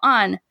now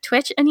on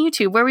Twitch and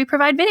YouTube, where we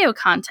provide video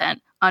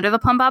content. under the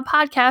Plum Bob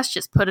Podcast.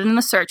 Just put it in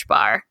the search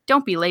bar.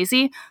 Don't be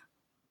lazy.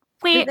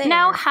 We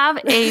now have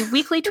a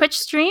weekly Twitch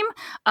stream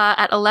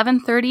at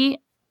 11:30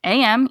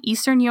 a.m.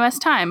 Eastern U.S.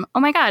 time. Oh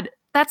my God,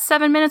 that's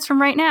 7 minutes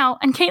from right now,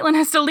 and Caitlin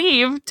has to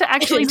leave to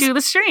actually do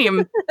the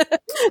stream.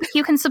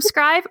 You can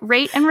subscribe,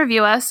 rate, and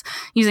review us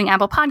using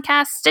Apple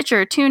Podcasts,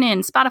 Stitcher,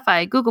 TuneIn,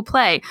 Spotify, Google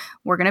Play.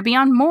 We're going to be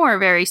on more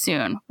very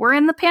soon. We're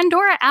in the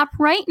Pandora app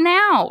right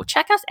now.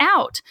 Check us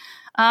out.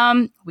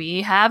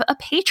 We have a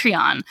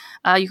Patreon.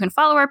 You can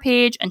follow our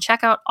page and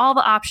check out all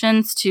the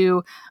options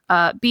to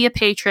be a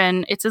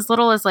patron. It's as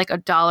little as like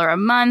 $1 a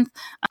month.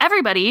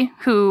 Everybody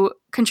who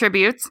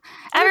contributes,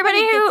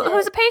 everybody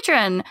who's a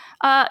patron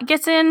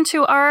gets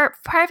into our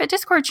private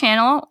Discord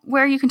channel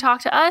where you can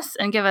talk to us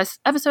and give us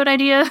episode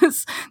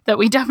ideas that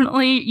we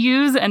definitely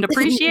use and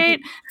appreciate.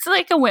 It's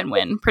like a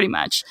win-win, pretty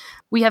much.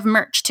 We have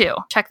merch too.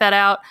 Check that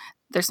out.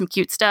 There's some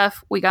cute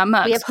stuff. We got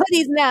mugs. We have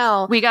hoodies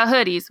now. We got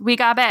hoodies. We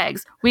got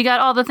bags. We got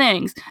all the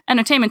things.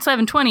 Entertainment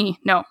 720.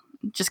 No,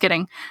 just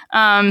kidding.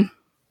 Don't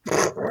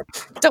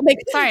make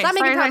sorry.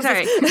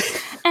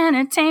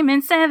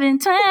 Entertainment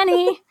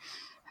 720.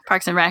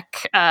 Parks and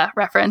Rec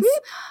reference.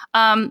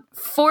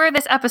 For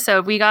this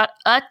episode, we got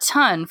a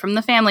ton from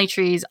the family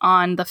trees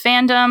on the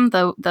fandom,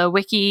 the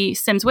wiki,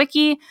 Sims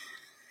Wiki.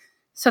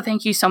 So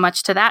thank you so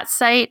much to that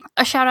site.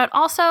 A shout out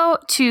also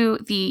to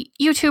the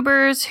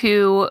YouTubers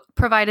who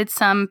provided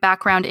some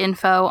background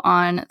info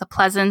on the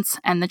Pleasants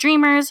and the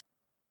Dreamers.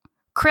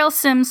 Krill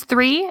Sims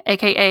 3,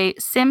 aka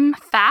Sim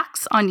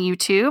Facts on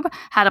YouTube,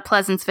 had a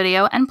Pleasants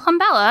video, and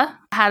Plumbella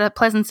had a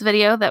Pleasants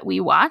video that we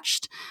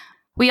watched.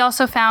 We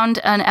also found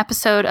an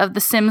episode of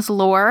The Sims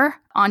lore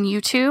on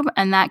YouTube,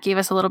 and that gave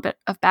us a little bit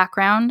of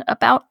background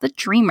about the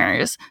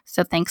Dreamers.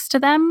 So thanks to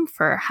them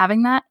for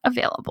having that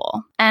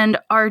available. And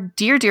our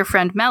dear, dear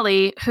friend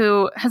Melly,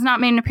 who has not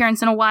made an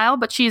appearance in a while,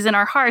 but she's in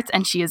our hearts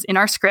and she is in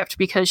our script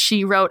because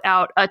she wrote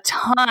out a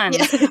ton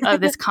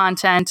of this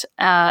content.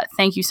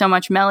 Thank you so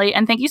much, Melly.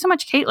 And thank you so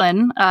much,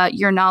 Caitlin.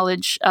 Your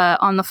knowledge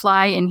on the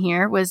fly in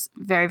here was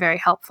very, very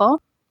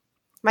helpful.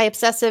 My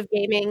obsessive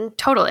gaming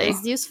totally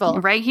is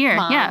useful. Right here.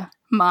 Mom. Yeah.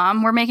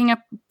 Mom, we're making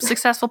a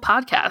successful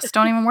podcast.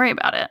 Don't even worry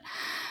about it.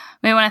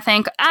 We want to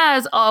thank,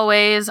 as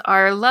always,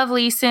 our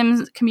lovely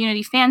Sims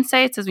community fan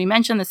sites. As we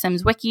mentioned, the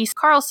Sims Wiki,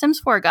 Carl's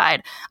Sims 4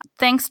 Guide.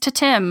 Thanks to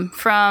Tim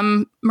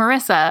from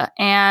Marissa.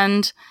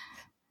 And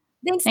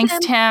thanks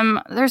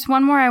Tim. There's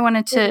one more I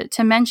wanted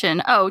to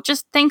mention. Oh,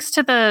 just thanks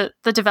to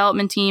the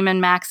development team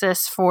and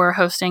Maxis for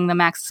hosting the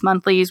Maxis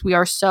Monthlies. We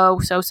are so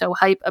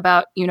hype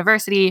about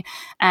University.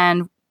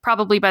 And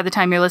probably by the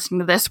time you're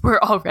listening to this, we're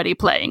already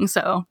playing.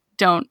 So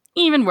don't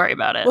even worry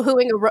about it.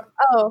 Woohooing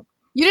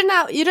you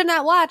did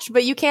not watch,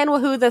 but you can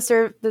woohoo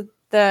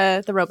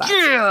the robot.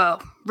 Yeah,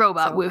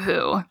 robot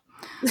woohoo.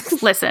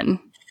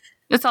 Listen,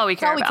 that's all we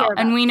care about.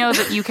 And we know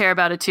that you care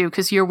about it too,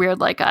 because you're weird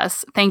like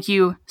us. Thank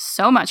you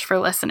so much for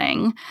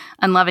listening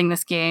and loving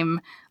this game.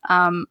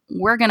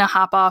 We're gonna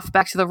hop off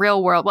back to the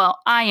real world. Well,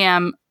 I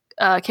am.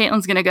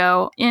 Caitlin's going to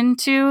go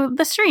into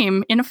the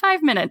stream in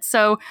 5 minutes.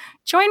 So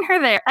join her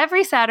there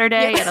every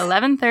Saturday at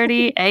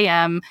 11:30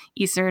 a.m.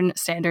 Eastern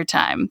Standard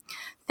Time.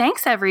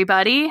 Thanks,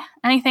 everybody.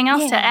 Anything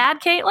else to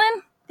add,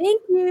 Caitlin?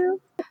 Thank you.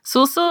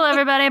 Sul,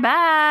 everybody.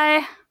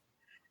 Bye.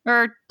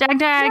 Or dag.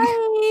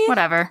 Bye.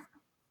 Whatever.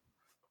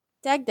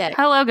 Dag.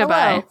 Hello,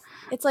 goodbye. Hello.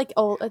 It's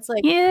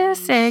like you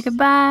say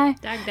goodbye.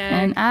 Dag.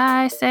 And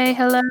I say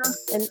hello.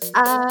 And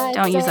I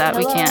don't use that.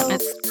 Hello. We can't.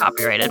 It's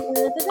copyrighted.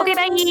 Okay,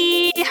 bye.